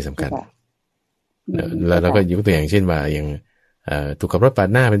นี่คือสำคัญแล้วเราก็ยกตัวอย่างเช่นว่าอย่างถูกขับรถปาด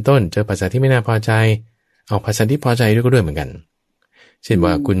หน้าเป็นต้นเจอภาษาที่ไม่น่าพอใจเอาภาษาที่พอใจด้วยก็ด้วยเหมือนกันเช่น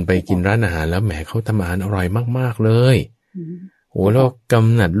ว่าคุณไปกินร้านอาหารแล้วแหมเขาทำอาหารอร่อยมากๆเลยโอ้แล้วก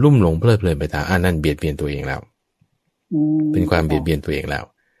ำหนัดลุ่มหลงเพลิดเพลินไปตามนั่นเบียดเบียนตัวเองแล้วเป็นความเบียดเบียนตัวเองแล้ว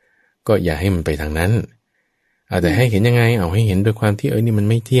ก็อย่าให้มันไปทางนั้นแต่ให้เห็นยังไงเอาให้เห็นด้วยความที่นี่มัน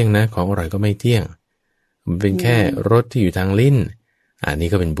ไม่เที่ยงนะของอร่อยก็ไม่เที่ยงมันเป็นแค่รสที่อยู่ทางลิ้นนี่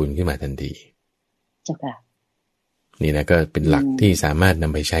ก็เป็นบุญขึ้นมาทันทีเจ้าค่ะนี่นะก็เป็นหลักที่สามารถน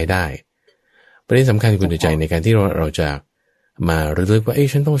ำไปใช้ได้ประเด็นสำคัญคุณใจในการที่เราจะมาระลึกว่า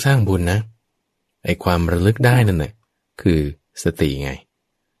ฉันต้องสร้างบุญนะไอ้ความระลึกได้นั่นแหละคือสติไง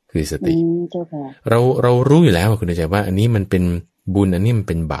คือสติเรารู้อยู่แล้วคุณใจว่าอันนี้มันเป็นบุญอันนี้มัน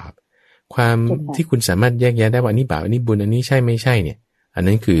เป็นบาปความที่คุณสามารถแยกแยะได้ว่าอันนี้บาปอันนี้บุญอันนี้ใช่ไม่ใช่เนี่ยอัน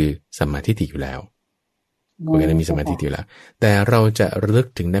นั้นคือสัมมาทิฏฐิอยู่แล้วคุณก็ได้มีสมาธิอยู่แล้วแต่เราจะระลึก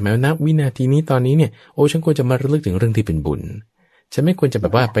ถึงได้ไหมว่าณวินาทีนี้ตอนนี้เนี่ยฉันควรจะมาระลึกถึงเรื่องที่เป็นบุญฉันไม่ควรจะแบ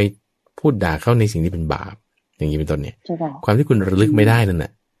บว่าไปพูดด่าเข้าในสิ่งที่เป็นบาปอย่างนี้เป็นต้นเนี่ยความที่คุณระลึกไม่ได้นั่นน่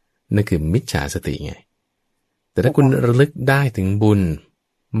ะนั่นคือมิจฉาสติไงแต่ถ้าคุณระลึกได้ถึงบุญ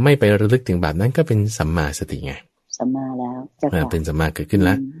ไม่ไประลึกถึงบาปนั้นก็เป็นสัมมาสติไงสัมมาแล้วเป็นสัมมาเกิดขึ้นแ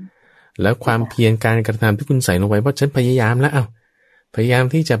ล้วความเพียรการกระทำที่คุณใส่ลงไว้ว่าฉันพยายามแล้วพยายาม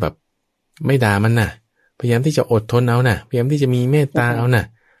ที่จะแบบไม่ด่ามันน่ะพยายามที่จะอดทนเอาน่ะพยายามที่จะมีเมตตาเอาน่ะ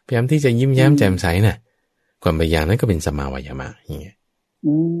พยายามที่จะยิ้มแย้มแจ่มใสน่ะความพยายามนั้นก็เป็นสัมมาวายามะอย่างเงี้ย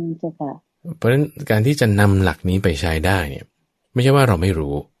เจ้าค่ะเพราะฉะนั้นการที่จะนำหลักนี้ไปใช้ได้เนี่ยไม่ใช่ว่าเราไม่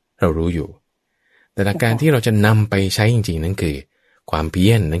รู้เรารู้อยู่แต่หลักการที่เราจะนำไปใช้จริงๆนั่นคือความเพี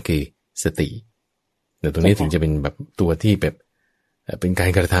ยรนั่นคือสติเดี๋ยวตรงนี้ถึงจะเป็นแบบตัวที่แบบเป็นกา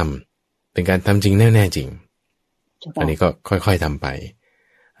รกระทำเป็นการทำจริงแน่ๆจริงอันนี้ก็ค่อยๆทำไป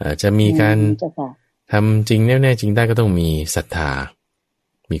จะมีการทำจริงแน่ๆจริงได้ก็ต้องมีศรัทธา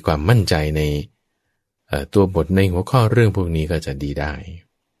มีความมั่นใจในตัวบทในหัวข้อเรื่องพวกนี้ก็จะดีได้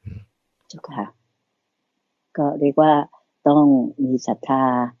เจ้าค่ะก็เรียกว่าต้องมีศรัทธา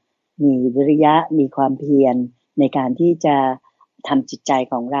มีวิริยะมีความเพียรในการที่จะทำจิตใจ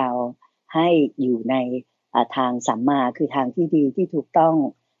ของเราให้อยู่ในทางสัมมาคือทางที่ดีที่ถูกต้อง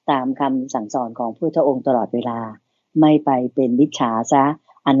ตามคำสั่งสอนของพระพุทธองค์ตลอดเวลาไม่ไปเป็นมิจฉาซะ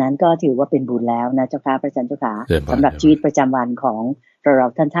อันนั้นก็ถือว่าเป็นบุญแล้วนะเจ้าค่ะพระอาจารย์เจ้าค่ะสำหรับชีวิตประจำวันของเรา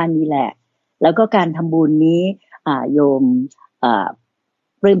ท่านๆนี้แหละแล้วก็การทำบุญนี้โยม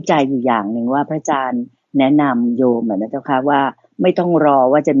ปลื้มใจอยู่อย่างหนึ่งว่าพระอาจารย์แนะนำโยมนะเจ้าค่ะว่าไม่ต้องรอ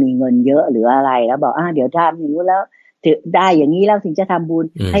ว่าจะมีเงินเยอะหรืออะไรแล้วบอกเดี๋ยวทำอย่างนี้แล้ว ถือได้อย่างนี้แล้วถึงจะทำบุญ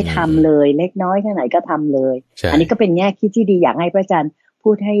ให้ทำเลยเล็กน้อยแค่ไหนก็ทำเลยอันนี้ก็เป็นแง่คิดที่ดีอยากให้พระอาจารย์พู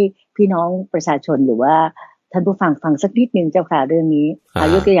ดให้พี่น้องประชาชนหรือว่าท่านผู้ฟังฟังสักนิดนึงเจ้าค่ะเรื่องนี้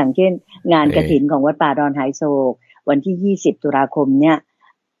ยกตัวอย่างเช่นงานกฐินของวัดป่าดอนไหโศกวันที่20ตุลาคมเนี่ย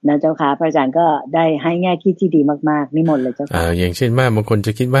นะเจ้าค่ะพระอาจารย์ก็ได้ให้แง่คิดที่ดีมากๆนิมนต์เลยเจ้าค่ะอย่างเช่นว่าบางคนจ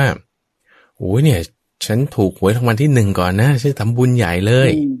ะคิดว่าโอ้ยเนี่ยฉันถูกหวยรางวัลที่1ก่อนนะฉันทำบุญใหญ่เลย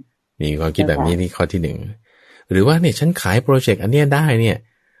นี่ความคิดแบบนี้นี่ข้อที่1หรือว่าเนี่ยฉันขายโปรเจกต์อันเนี้ยได้เนี่ย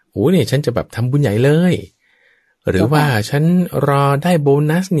โอ้เนี่ยฉันจะแบบทำบุญใหญ่เลยหรือว่าฉันรอได้โบ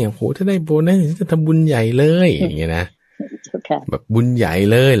นัสเนี่ยโหถ้าได้โบนัสฉันจะทำบุญใหญ่เลยอย่างเงี้ยนะแบบบุญใหญ่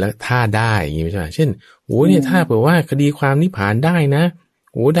เลยแล้วถ้าได้อย่างงี้ไม่ใช่เช่นโอ้เนี่ยถ้าเผื่อว่าคดีความนี้ผ่านได้นะ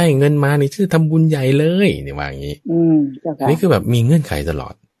โอ้ได้เงินมานี่จะทำบุญใหญ่เลยเนี่ยว่าอย่างนี้อันนี้คือแบบมีเงื่อนไขตลอ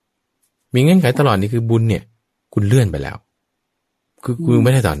ดมีเงื่อนไขตลอดนี่คือบุญเนี่ยคุณเลื่อนไปแล้วคือคุณไ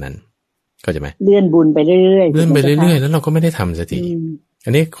ม่ได้ตอนนั้นเข้าใจไหมเลื่อนบุญไปเรื่อยๆเลื่อนไปเรื่อยๆแล้วเราก็ไม่ได้ทำสักทีอั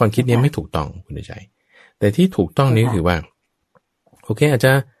นนี้ความคิดนี้ไม่ถูกต้องคุณใจแต่ที่ถูกต้องนี้คือว่าโอเคอาจจ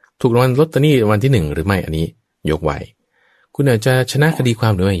ะถูกรางวัลลอตเตอรี่วันที่1หรือไม่อันนี้ยกไว้คุณอาจจะชนะคดีควา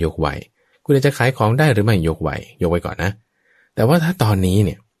มหรือไม่ยกไว้คุณอาจจะขายของได้หรือไม่ยกไว้ก่อนนะแต่ว่าถ้าตอนนี้เ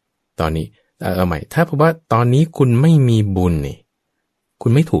นี่ยตอนนี้เอาใหม่ถ้าเพราะว่าตอนนี้คุณไม่มีบุญนี่คุ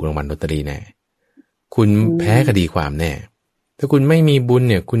ณไม่ถูกรางวัลลอตเตอรี่แน่คุณแพ้คดีความแน่ถ้าคุณไม่มีบุญ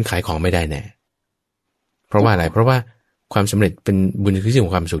เนี่ยคุณขายของไม่ได้แน่เพราะว่าอะไรเพราะว่าความสำเร็จเป็นบุญคือสิ่งขอ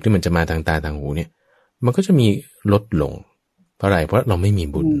งความสุขที่มันจะมาทางตาทางหูเนี่ยมันก็จะมีลดลงเพราะอะไรเพราะเราไม่มี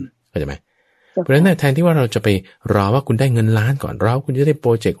บุญเข้าใจไหมเพราะฉะนั้นแทนที่ว่าเราจะไปรอว่าคุณได้เงินล้านก่อนรอคุณจะได้โป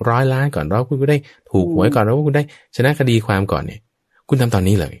รเจกต์100 ล้านก่อนรอคุณก็ได้ถูกหวยก่อนรอว่าคุณได้ชนะคดีความก่อนเนี่ยคุณทำตอน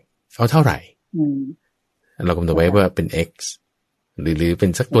นี้เลยเอาเท่าไหร่เรากำหนดไว้ว่าเป็น x หรือเป็น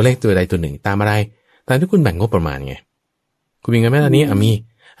สักตัวเลขตัวใดตัวหนึ่งตามอะไรตามที่คุณแบ่งงบประมาณไงคุณมีเงินแม่ตอนนี้มี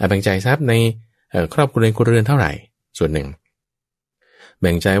แบ่งจ่ายทรัพย์ในครอบครัวเรือนเท่าไหร่ส่วนหนึ่งแ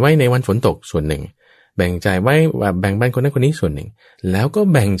บ่งจ่ายไว้ในวันฝนตกส่วนหนึ่งแบ่งจ่ายไว้แบ่งบ้านคนนั้นคนนี้ส่วนหนึ่งแล้วก็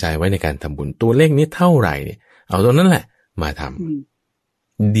แบ่งจ่ายไว้ในการทำบุญตัวเลขนี้เท่าไหร่เนี่ยเอาตรงนั้นแหละมาท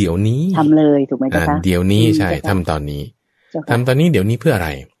ำเดี๋ยวนี้ทำเลยถูกไหมจ๊ะเดี๋ยวนี้ใช่ทำตอนนี้ทำตอนนี้เดี๋ยวนี้เพื่ออะไร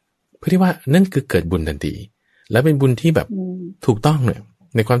เพื่อที่ว่านั่นคือเกิดบุญทันทีแล้วเป็นบุญที่แบบถูกต้องเนี่ย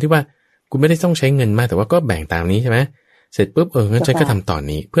ในความที่ว่าคุณไม่ได้ต้องใช้เงินมากแต่ว่าก็แบ่งตามนี้ใช่ไหมเสร็จปุ๊บงั้นฉันก็ทำตอน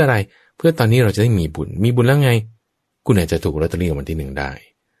นี้เพื่ออะไรเพื่อตอนนี้เราจะได้มีบุญแล้วไงคุณอาจจะถูกลอตเตอรี่รางวัลที่1ได้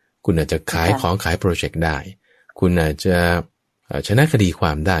คุณอาจจะขายของขายโปรเจกต์ได้คุณอาจจะชนะคดีคว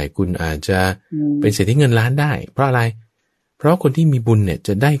ามได้คุณอาจจะเป็นเศรษฐีเงินล้านได้เพราะอะไรเพราะคนที่มีบุญเนี่ยจ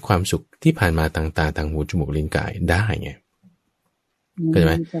ะได้ความสุขที่ผ่านมาทางตาทางหูจมูกลิ้นกายได้ไงเข้าใจไ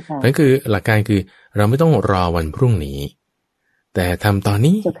หมนั่นคือหลักการคือเราไม่ต้องรอวันพรุ่งนี้แต่ทำตอน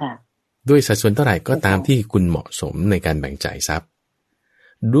นี้ด้วยสัดส่วนเท่าไหร่ก็ตามที่คุณเหมาะสมในการแบ่งจ่ายทรัพย์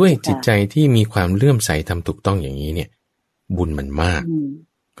ด้วยจิตใจที่มีความเลื่อมใสทำถูกต้องอย่างนี้เนี่ยบุญมันมาก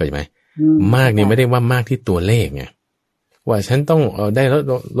เข้าใจไหมมากเนี่ยไม่ได้ว่ามากที่ตัวเลขไงว่าฉันต้องได้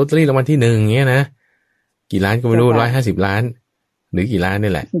ลอตเตอรี่รางวัลที่1เงี้ยนะกี่ล้านก็ไม่รู้150 ล้านหรือกี่ล้าน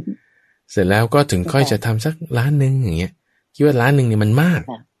นี่แหละเสร็จแล้วก็ถึงค่อยจะทำสัก1 ล้านอย่างเงี้ยคิดว่า1 ล้านเนี่ยมันมาก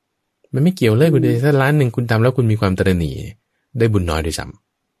มันไม่เกี่ยวเลยคุณถ้า1 ล้านคุณทำแล้วคุณมีความตระหนี่ได้บุญน้อยด้วยซ้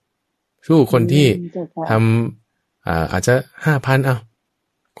ำสู้คนที่ทำอาจจะ 5,000 เอา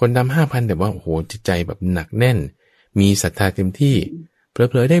คนทำ 5,000แต่ว่าโอ้โหจิตใจแบบหนักแน่นมีศรัทธาเต็มที่เ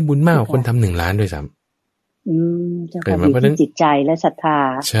ผลอๆได้บุญมากกว่าคนทำ1 ล้านด้วยซ้ำเจ้าค่ะเพราะฉะนั้นจิตใจและศรัทธา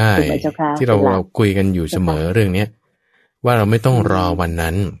ใช่ที่เราคุยกันอยู่เสมอเรื่องนี้ว่าเราไม่ต้องรอวัน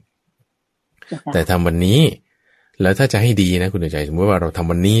นั้นแต่ทำวันนี้แล้วถ้าจะให้ดีนะคุณใจสมมติว่าเราท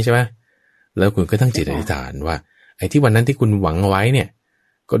ำวันนี้ใช่ไหมแล้วคุณก็ตั้งจิตอธิษฐานว่าไอ้ที่วันนั้นที่คุณหวังเอาไว้เนี่ย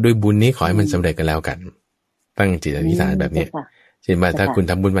ก็ด้วยบุญนี้ขอให้มันสำเร็จกันแล้วกันตั้งจิตอธิษฐานแบบนี้เช่นว่าถ้าคุณ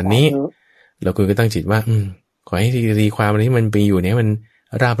ทำบุญวันนี้แล้วคุณก็ตั้งจิตว่าขอให้ดีความวันนี้มันไปอยู่เนี่ยมัน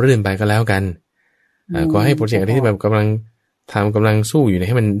ราบรื่นไปก็แล้วกันขอให้โปรเจกต์ที่แบบกำลังสู้อยู่เนี่ย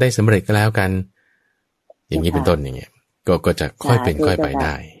ให้มันได้สำเร็จก็แล้วกันอย่างนี้เป็นต้นอย่างเงี้ยก็จะค่อยเป็นค่อยไปไ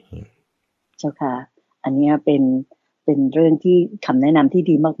ด้เจ้าค่ะอันนี้เป็นเรื่องที่คำแนะนำที่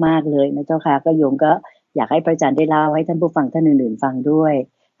ดีมากๆเลยนะเจ้าค่ะก็โยมก็อยากให้พระอาจารย์ได้เล่าให้ท่านผู้ฟังท่านอื่นๆฟังด้วย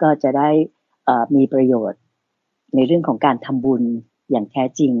ก็จะได้มีประโยชน์ในเรื่องของการทำบุญอย่างแท้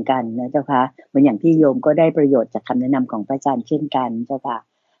จริงกันนะเจ้าค่ะเหมือนอย่างที่โยมก็ได้ประโยชน์จากคำแนะนำของพระอาจารย์เช่นกันเจ้าค่ะ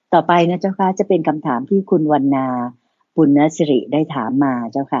ต่อไปนะเจ้าค่ะจะเป็นคำถามที่คุณวรรณาปุณณสิริได้ถามมา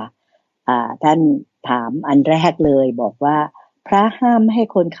เจ้าค่ะท่านถามอันแรกเลยบอกว่าพระห้ามให้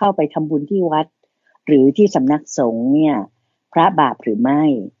คนเข้าไปทำบุญที่วัดหรือที่สำนักสงฆ์เนี่ยพระบาปหรือไม่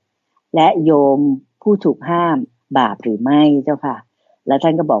และโยมผู้ถูกห้ามบาปหรือไม่เจ้าค่ะแล้วท่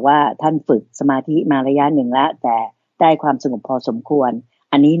านก็บอกว่าท่านฝึกสมาธิมาระยะหนึ่งแล้วแต่ได้ความสงบพอสมควร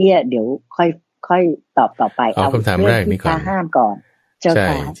อันนี้เนี่ยเดี๋ยวค่อย ค่อยตอบต่อไปเอาคำถามแรกนี่ก่อนห้ามก่อนเจ้า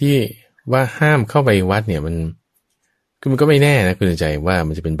ค่ะที่ว่าห้ามเข้าไปวัดเนี่ยมันคือมันก็ไม่แน่นะคุณใจว่า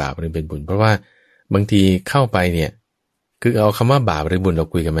มันจะเป็นบาปหรือเป็นบุญเพราะว่าบางทีเข้าไปเนี่ยคือเอาคำว่าบาปหรือบุญเรา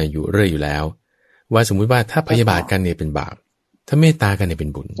คุยกันมาอยู่เรื่อยอยู่แล้วว่าสมมุติว่าถ้าพยาบาทกันเนี่ยเป็นบาปถ้าเมตตากันเนี่ยเป็น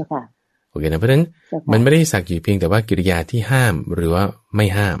บุญโอเคนะเพราะฉะนั้นมันไม่ได้สักอยู่เพียงแต่ว่ากิริยาที่ห้ามหรือว่าไม่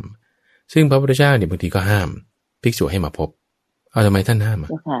ห้ามซึ่งพระพุทธเจ้าเนี่ยบางทีก็ห้ามภิกษุให้มาพบเอาทำไมท่านห้าม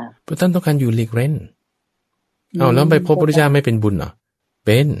เพราะท่านต้องการอยู่หลีกเล่นเอาแล้วไปพบพระพุทธเจ้าไม่เป็นบุญเหรอเ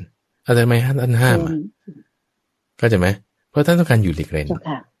ป็นเอาทำไมท่านห้ามเข้าใจไหมเพราะท่านต้องการอยู่หลีกเล่น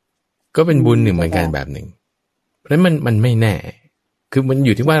ก็เป็นบุญหนึ่งเหมือนกันแบบหนึ่งเพราะฉะนั้นมันไม่แน่คือมันอ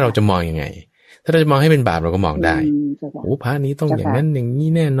ยู่ที่ว่าเราจะมองยังไงถ้าเราจะมองให้เป็นบาปเราก็มองได้โอ้พระนี้ต้องอย่างนั้นอย่างนี้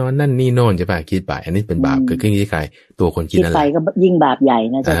แน่นอนนั่นนี่โน่นจะป่ะคิดไปอันนี้เป็นบาปเกิดขึ้นที่ใครตัวคนคิดนั่นแหละคิดไปก็ยิ่งบาปใหญ่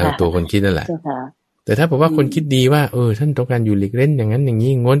นะเจ้าค่ะตัวคนคิดนั่นแหละแต่ถ้าบอกว่าคนคิดดีว่าท่านต้องการอยู่หลีกเล่นอย่างนั้นอย่าง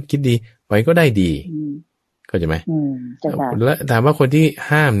นี้งดคิดดีไปก็ได้ดีเข้าใจไหมแล้วถามว่าคนที่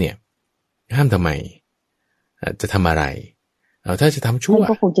ห้ามเนี่ยห้ามทำไมจะทำอะไรถ้าจะทำชั่ว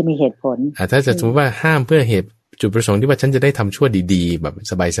ก็คงจะมีเหตุผลถ้าจะสมมติว่าห้ามเพื่อเหตุจุดประสงค์ที่ว่าฉันจะได้ทำชั่วดีๆแบบ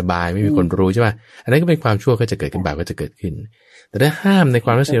สบายๆไม่มีคนรู้ใช่ป่ะอันนั้นก็เป็นความชั่วก็จะเกิดขึ้นบาปก็จะเกิดขึ้นแต่ถ้าห้ามในคว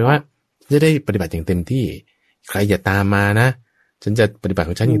ามรู้สึกว่าจะได้ปฏิบัติอย่างเต็มที่ใครอย่าตามมานะฉันจะปฏิบัติ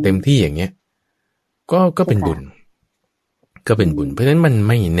ของฉันอย่างเต็มที่อย่างเงี้ยก็เป็นบุญก็เป็นบุญเพราะฉะนั้นมัน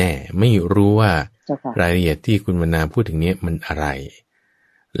ไม่แน่ไม่รู้ว่ารายละเอียดที่คุณวรรณาพูดถึงนี้มันอะไร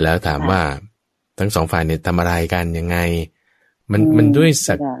แล้วถามว่าทั้งสองฝ่ายเนี่ยทำอะไรกันยังไงมันด้วย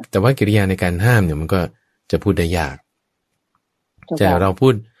สักแต่ว่ากิริยาในการห้ามเนี่ยมันก็จะพูดได้ยากแต่เราพู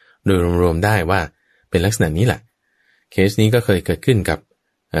ดโดยรวมๆได้ว่าเป็นลักษณะนี้แหละเคสนี้ก็เคยเกิดขึ้นกับ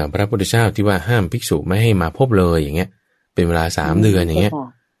พระพุทธเจ้าที่ว่าห้ามภิกษุไม่ให้มาพบเลยอย่างเงี้ยเป็นเวลา3 เดือนอย่างเงี้ย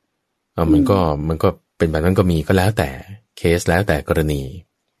มันก็เป็นแบบนั้นก็มีก็แล้วแต่เคสแล้วแต่กรณี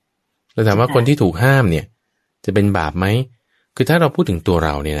แล้วถามว่าคนที่ถูกห้ามเนี่ยจะเป็นบาปไหมคือถ้าเราพูดถึงตัวเร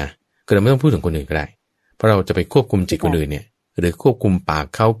าเนี่ยนะก็เราไม่ต้องพูดถึงคนอื่นก็ได้เพราะเราจะไปควบคุมจิตคนอื่นเนี่ยหรือควบคุมปาก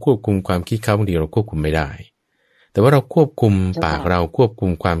เขาควบคุมความคิดเขาบางทีเราควบคุมไม่ได้แต่ว่าเราควบคุมปากเราควบคุม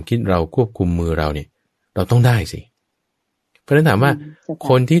ความคิดเราควบคุมมือเราเนี่ยเราต้องได้สิเพราะฉะนั้นถามว่าค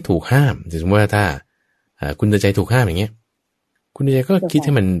นที่ถูกห้ามสมมติว่าถ้าคุณตัดใจถูกห้ามอย่างเงี้ยคุณตัดใจก็คิดใ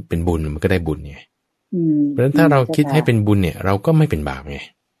ห้มันเป็นบุญมันก็ได้บุญไงเพราะฉะนั้นถ้าเราคิดให้เป็นบุญเนี่ยเราก็ไม่เป็นบาปไง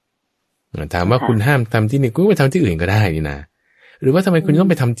ถามว่าคุณห้ามทำที่นี่คุณไปทำที่อื่นก็ได้นี่นะหรือว่าทำไมคุณต้อ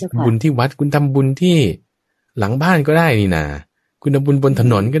งไปทำบุญที่วัดคุณทำบุญที่หลังบ้านก็ได้นี่นะคุณทำบุญบนถ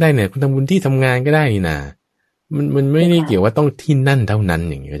นนก็ได้เนี่ยคุณทำบุญที่ทำงานก็ได้นี่นะมันไม่ได้เกี่ยวว่าต้องที่นั่นเท่านั้น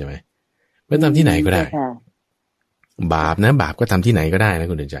อย่างนี้ใช่ไหมไม่ทำที่ไหนก็ได้บาปนะบาปก็ทำที่ไหนก็ได้นะ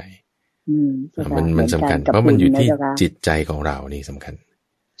คุณเดินใจมันสำคัญเพราะมันอยู่ที่จิตใจของเรานี่สำคัญ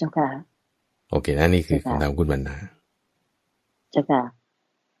เจ้าค่ะโอเคนะนี่คือของทางคุณวรรณาเจ้าค่ะ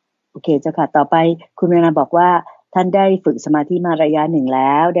โอเคเจ้าค่ะต่อไปคุณวรรณาบอกว่าท่านได้ฝึกสมาธิมาระยะหนึ่งแ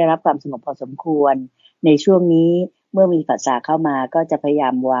ล้วได้รับความสงบพอสมควรในช่วงนี้เมื่อมีผัสสะเข้ามาก็จะพยายา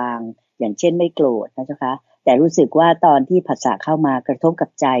มวางอย่างเช่นไม่โกรธนะเจ้าค่ะแต่รู้สึกว่าตอนที่ผัสสะเข้ามากระทบกับ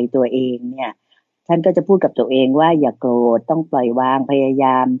ใจตัวเองเนี่ยท่านก็จะพูดกับตัวเองว่าอย่าโกรธต้องปล่อยวางพยาย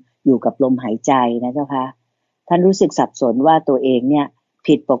ามอยู่กับลมหายใจนะเจ้าค่ะท่านรู้สึกสับสนว่าตัวเองเนี่ย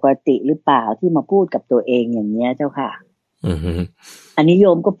ผิดปกติหรือเปล่าที่มาพูดกับตัวเองอย่างเนี้ยเจ้าค่ะอันนี้โย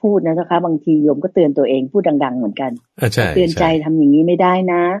มก็พูดนะเจ้าค่ะบางทีโยมก็เตือนตัวเองพูดดังๆเหมือนกันเตือนใจทำอย่างนี้ไม่ได้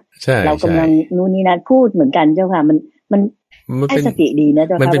นะเรากำลังนู่นนี่นั่นพูดเหมือนกันเจ้าค่ะมันให้สติดีนะเ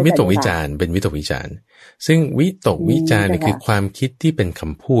จ้าค่ะมันเป็นวิตกวิจารณ์เป็นวิตกวิจารณ์ซึ่งวิตกวิจารณ์เนี่ยคือความคิดที่เป็นค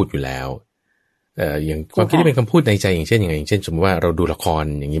ำพูดอยู่แล้วอย่างความคิดที่เป็นคำพูดในใจอย่างเช่นอย่างเช่นสมมติว่าเราดูละคร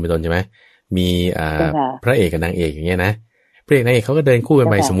อย่างนี้เป็นต้นใช่ไหมมีพระเอกกับนางเอกอย่างเงี้ยนะพระเอกนางเอกเขาก็เดินคู่กัน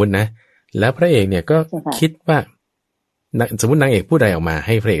ไปสมมตินะแล้วพระเอกเนี่ยก็คิดว่าสมมตินางเอกพูดอะไรออกมาใ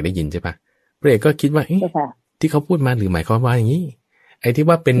ห้พระเอกได้ยินใช่ปะพระเอกก็คิดว่าที่เขาพูดมาหรือหมายความว่าอย่างนี้ไอ้ที่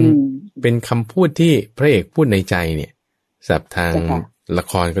ว่าเป็นคำพูดที่พระเอกพูดในใจเนี่ยศัพท์ทางละ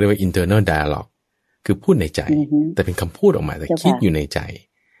ครก็เรียกว่า internal dialogue คือพูดในใจแต่เป็นคำพูดออกมาแต่คิดอยู่ในใจ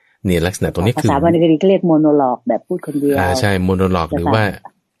เนี่ยลักษณะตรงนี้คือภาษาบาลีก็เรียกโมโนโลกแบบพูดคนเดียวใช่โมโนโลกหรือว่า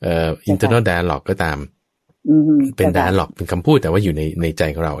internal dialogue ก็ตามเป็น dialogue เป็นคำพูดแต่ว่าอยู่ในใจ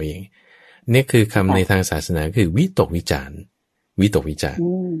ของเราเองนี่คือคำในทางศาสนาคือวิตกวิจารณ์วิตกวิจารณ์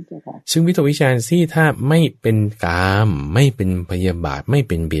ซึ่งวิตกวิจารณ์ที่ถ้าไม่เป็นกามไม่เป็นพยาบาทไม่เ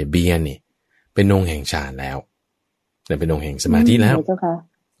ป็นเบียดเบียนนี่เป็นองค์แห่งฌานแล้วแต่เป็นองค์แห่งสมาธิแล้ว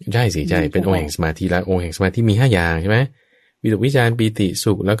ใช่สิใช่เป็นองค์แห่งสมาธิแล้วองค์แห่งสมาธิมี5อย่างใช่ไหมวิตกวิจารณ์ปีติ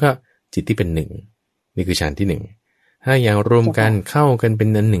สุขแล้วก็จิตที่เป็น1นี่คือฌานที่1 5อย่างรวมกันเข้ากันเป็น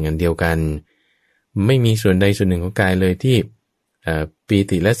อันหนึ่งอันเดียวกันไม่มีส่วนใดส่วนหนึ่งของกายเลยที่ปี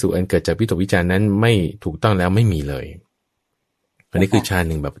ติและสุขอันเกิดจากวิตกวิจารณ์นั้นไม่ถูกต้องแล้วไม่มีเลย อันนี้คือฌานห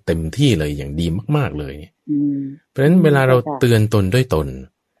นึ่งแบบเต็มที่เลยอย่างดีมากๆเลยเนี่ยเพราะฉะนั้นเวลาเราเตือนตนด้วยตน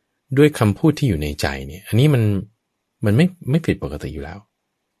ด้วยคำพูดที่อยู่ในใจเนี่ยอันนี้มันไม่ผิดปกติอยู่แล้ว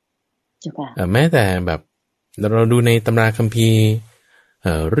แม้แต่แบบเราดูในตำราคัมภีร์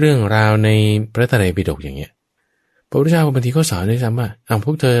เรื่องราวในพระไตรปิฎกอย่างเงี้ยพระพุทธเจ้าบางทีก็สอนด้วยซ้ำว่าพ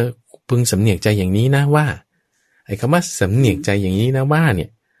วกเธอพึงสำเนียกใจอย่างนี้นะว่าไอ้คำว่าสำเนียกใจอย่างนี้นะว่าเนี่ย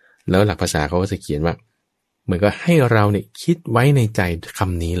แล้วหลักภาษาเขาก็จะเขียนว่าเหมือนก็ให้เราเนี่ยคิดไว้ในใจค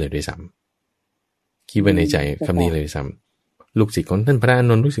ำนี้เลยด้วยซ้ำคิดไว้ในใจคำนี้เลยด้วยซ้ำลูกศิษย์ของท่านพระอา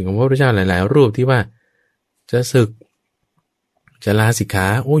นนท์ลูกศิษย์ของพระพุทธเจ้าหลายๆรูปที่ว่าจะศึกจะลาสิกขา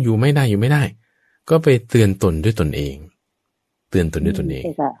อยู่ไม่ได้ก็ไปเตือนตนด้วยตนเองเตือนตนด้วยตนเอง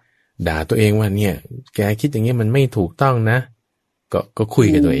ด่าตัวเองว่าเนี่ยแกคิดอย่างนี้มันไม่ถูกต้องนะก็คุย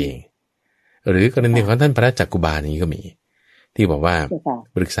กับตัวเองหรือกรณีของท่านพระจักกุบาลนี้ก็มีที่บอกว่า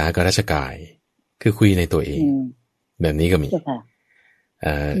ปรึกษากับราชการคือคุยในตัวเองแบบนี้ก็มี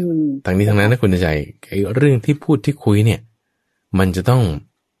ทั้งนี้ทั้งนั้นนะคุณใจไอ้เรื่องที่พูดที่คุยเนี่ยมันจะต้อง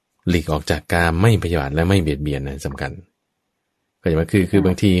หลีกออกจากการไม่พยาบาทและไม่เบียดเบียนนะสำคัญก็อย่างว่าคือบ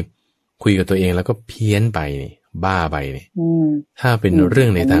างทีคุยกับตัวเองแล้วก็เพี้ยนไปนี่บ้าไปนี่ถ้าเป็นเรื่อง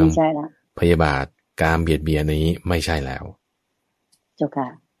ในทางพยาบาทการเบียดเบียนนี้ไม่ใช่แล้วเจ้าค่ะ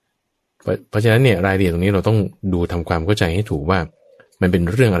เพราะฉะนั้นเนี่ยรายละเอียดตรงนี้เราต้องดูทำความเข้าใจให้ถูกว่ามันเป็น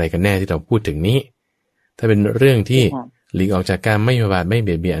เรื่องอะไรกันแน่ที่เราพูดถึงนี้ถ้าเป็นเรื่องที่หลีกออกจากการไม่พยาบาทไม่เ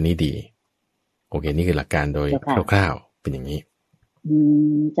บียดเบียนอันนี้ดีโอเคนี่คือหลักการโดยคร่าวๆเป็นอย่างนี้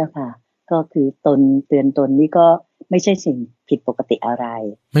เจ้าค่ะก็คือตนเตือนตนนี่ก็ไม่ใช่สิ่งผิดปกติอะไร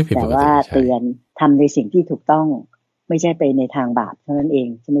แต่ว่าเตือนทำในสิ่งที่ถูกต้องไม่ใช่ไปในทางบาปเท่านั้นเอง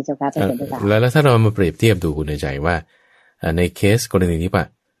ใช่ไหมเจ้าค่ะแล้วถ้าเรามาเปรียบเทียบดูคุณใจว่าในเคสกรณีที่ว่า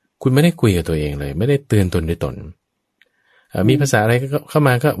คุณไม่ได้คุยกับตัวเองเลยไม่ได้เตือนตนด้วยตนมีภาษาอะไรก็เข้าม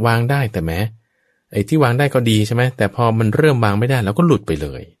าก็วางได้แต่แม้ไอ้ที่วางได้ก็ดีใช่ไหมแต่พอมันเริ่มวางไม่ได้เราก็หลุดไปเล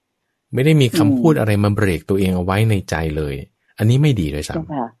ยไม่ได้มีคำพูดอะไรมาเบรกตัวเองเอาไว้ในใจเลยอันนี้ไม่ดีเลยซ้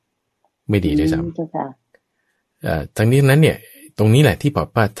ำไม่ดีเลยซ้ำทั้งนี้นั้นเนี่ยตรงนี้แหละที่บอก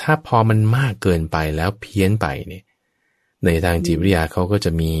ว่าถ้าพอมันมากเกินไปแล้วเพี้ยนไปเนี่ยในทางจิตวิทยาเขาก็จ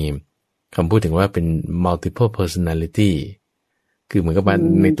ะมีคำพูดถึงว่าเป็น multiple personality คือเหมือนกับว่า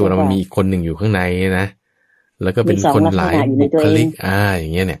ในตัวเรามันมีคนหนึ่งอยู่ข้างในนะแล้วก็เป็นคนหลายบุคลิกอย่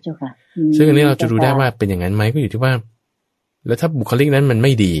างเงี้ยเนี่ยซึ่งอันนี้เราจะดูได้ว่าเป็นอย่างนั้นไหมก็อยู่ที่ว่าแล้วถ้าบุคลิกนั้นมันไ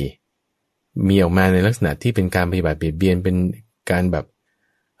ม่ดีมีออกมาในลักษณะที่เป็นการปฏิบัติเบียดเบียนเป็นการแบบ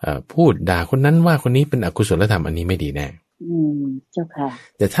พูดด่าคนนั้นว่าคนนี้เป็นอกุศลธรรมอันนี้ไม่ดีแน่เจ้าค่ะ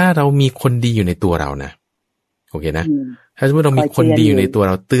แต่ถ้าเรามีคนดีอยู่ในตัวเรานะโอเคนะถ้าสมมติเรามีคนดีอยู่ในตัวเ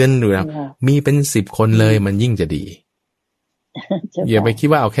ราเตือนดูแล้วมีเป็น10 คนเลยมันยิ่งจะดีอย่าไปคิด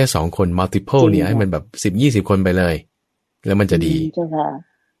ว่าเอาแค่2 คน multiple เนี่ยให้มันแบบ10-20 คนไปเลยแล้วมันจะดี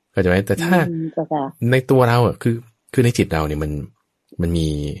เข้าใจไหมแต่ถ้าในตัวเราคือในจิตเราเนี่ยมันมี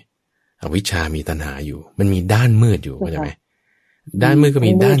อวิชชามีตัณหาอยู่มันมีด้านมืดอยู่เข้าใจไหมด้านมืดก็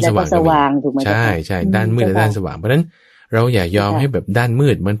มีด้านสว่างใช่ด้านมืดและด้านสว่างเพราะฉะนั้นเราอย่ายอมให้แบบด้านมื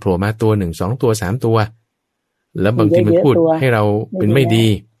ดมันโผล่มาตัว1 2 ตัว 3 ตัวแล้วบางทีมันพูดให้เราเป็นไม่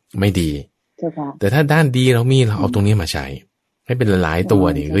ดีแต่ถ้าด้านดีเราเอาตรงนี้มาใช้ให้เป็นหลายตัว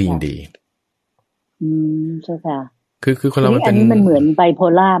นี่ก็ยิ่งดีใช่ค่ะคือคนเรามันเป็นอันนี้มันเหมือนไบโพ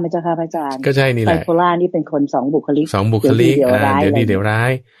ล่าไหมเจ้าค่ะพระอาจารย์ก็ใช่นี่แหละไบโพล่านี่เป็นคน2 บุคลิก2 บุคลิกเดี๋ยวดีเดี๋ยวร้า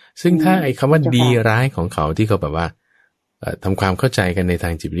ยซึ่งถ้าไอ้คำว่าดีร้ายของเขาที่เขาแบบว่าทำความเข้าใจกันในทา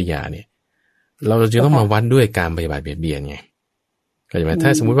งจิตวิทยาเนี่ยเราจะต้องมาวัดด้วยการปฏิบัติเบียดเบียนไงเข้าใจไหมถ้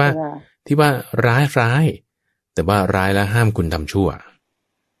าสมมุติว่าที่ว่าร้ายแต่ว่าร้ายแล้วห้ามคุณทำชั่ว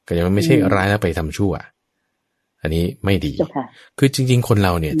ก็ยังไม่ใช่ร้ายแล้วไปทำชั่วอันนี้ไม่ดีคือจริงๆคนเร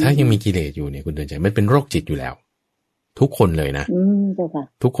าเนี่ยถ้ายังมีกิเลสอยู่เนี่ยคุณเตือนใจมันเป็นโรคจิตอยู่แล้วทุกคนเลยนะ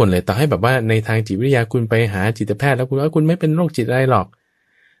ทุกคนเลยต่อให้แบบว่าในทางจิตวิทยาคุณไปหาจิตแพทย์แล้วคุณว่าคุณไม่เป็นโรคจิตอะไรหรอก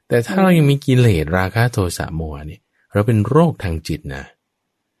แต่ถ้าเรายังมีกิเลสราคะโทสะโมหะเนี่ยเราเป็นโรคทางจิตนะ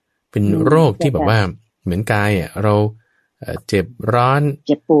เป็นโรคที่แบบว่าเหมือนกายเราเจ็บร้อนเ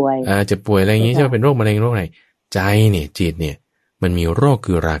จ็บป่วยอะไรอย่างนี้ใช่ไหมเป็นโรคมะเร็งโรคอะไรใจเนี่ยจิตเนี่ยมันมีโรค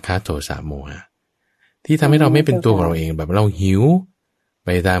คือราคะโทสะโมหะที่ทำให้เราไม่เป็นตัวของเราเองแบบเราหิวไป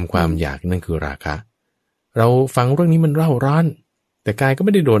ตามความอยากนั่นคือราคะเราฟังเรื่องนี้มันเร่าร้อนแต่กายก็ไ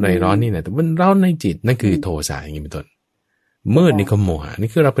ม่ได้โดนอะไรร้อนนี่นะแต่มันร้อนในจิตนั่นคือโทสะอย่างนี้เป็นต้นมืดนี่ก็โมหะนี่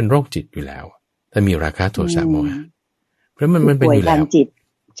คือเราเป็นโรคจิตอยู่แล้วถ้ามีราคะโทสะโมหะเพราะมันเป็นอยู่แล้วจิต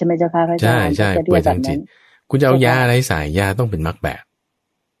ใช่ไหมเจ้าค่ะพระอาจารย์ใช่ป่วยทางจิตคุณจะเอายาอะไรใส่ยาต้องเป็นมรรค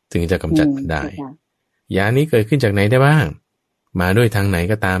8ถึงจะกำจัดมันได้ยานี้เกิดขึ้นจากไหนได้บ้างมาด้วยทางไหน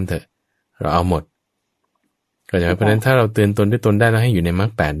ก็ตามเถอะเราเอาหมดก็จะเพราะฉะนั้นถ้าเราเตือนตนด้วยตนได้แล้วให้อยู่ในมรร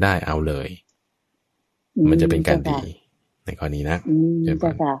ค8ได้เอาเลยมันจะเป็นการดีในข้อนี้นะเจ้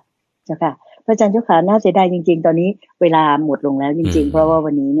าค่ะ พระอาจารย์เจ้าค่ะน่าเสียดายจริงๆตอนนี้เวลาหมดลงแล้วจริงๆเพราะว่า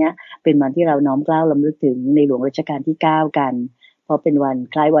วันนี้เนี่ยเป็นวันที่เราน้อมเกล้ารำลึกถึงในหลวงรัชกาลที่9กันเพราะเป็นวัน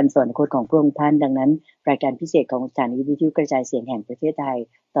คล้ายวันสวรรคตของพระองค์ท่านดังนั้นรายการพิเศษของสถานีวิทยุกระจายเสียงแห่งประเทศไทย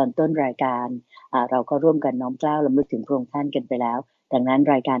ตอนต้นรายการเราก็ร่วมกันน้อมเกล้ารำลึกถึงพระองค์ท่านกันไปแล้วดังนั้น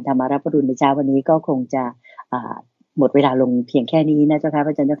รายการธรรมารับอรุณในเช้าวันนี้ก็คงจะหมดเวลาลงเพียงแค่นี้นะเจ้าค่ะพ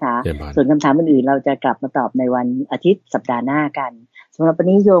ระอาจารย์เจ้าค่ะส่วนคำถามอื่นๆเราจะกลับมาตอบในวันอาทิตย์สัปดาห์หน้ากันสำหรับวัน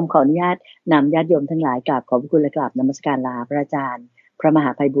นี้โยมขออนุญาตนำญาติโยมทั้งหลายกราบขอบพระคุณและกราบนมัสการลาพระอาจารย์พระมหา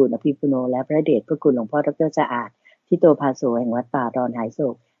ไพบูลย์อภิปุโนและพระเดชพระคุณหลวงพ่อดร.สะอาดที่โตภาโสแห่งวัดป่าดอนหายโศ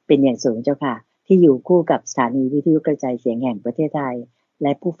กเป็นอย่างสูงเจ้าค่ะที่อยู่คู่กับสถานีวิทยุกระจายเสียงแห่งประเทศไทยแล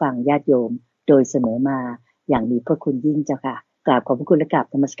ะผู้ฟังญาติโยมโดยเสมอมาอย่างมีพระคุณยิ่งเจ้าค่ะกราบขอบพระคุณและกราบ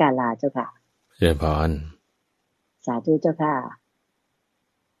นมัสการลาเจ้าค่ะเจริญพรสาธุเจ้าค่ะ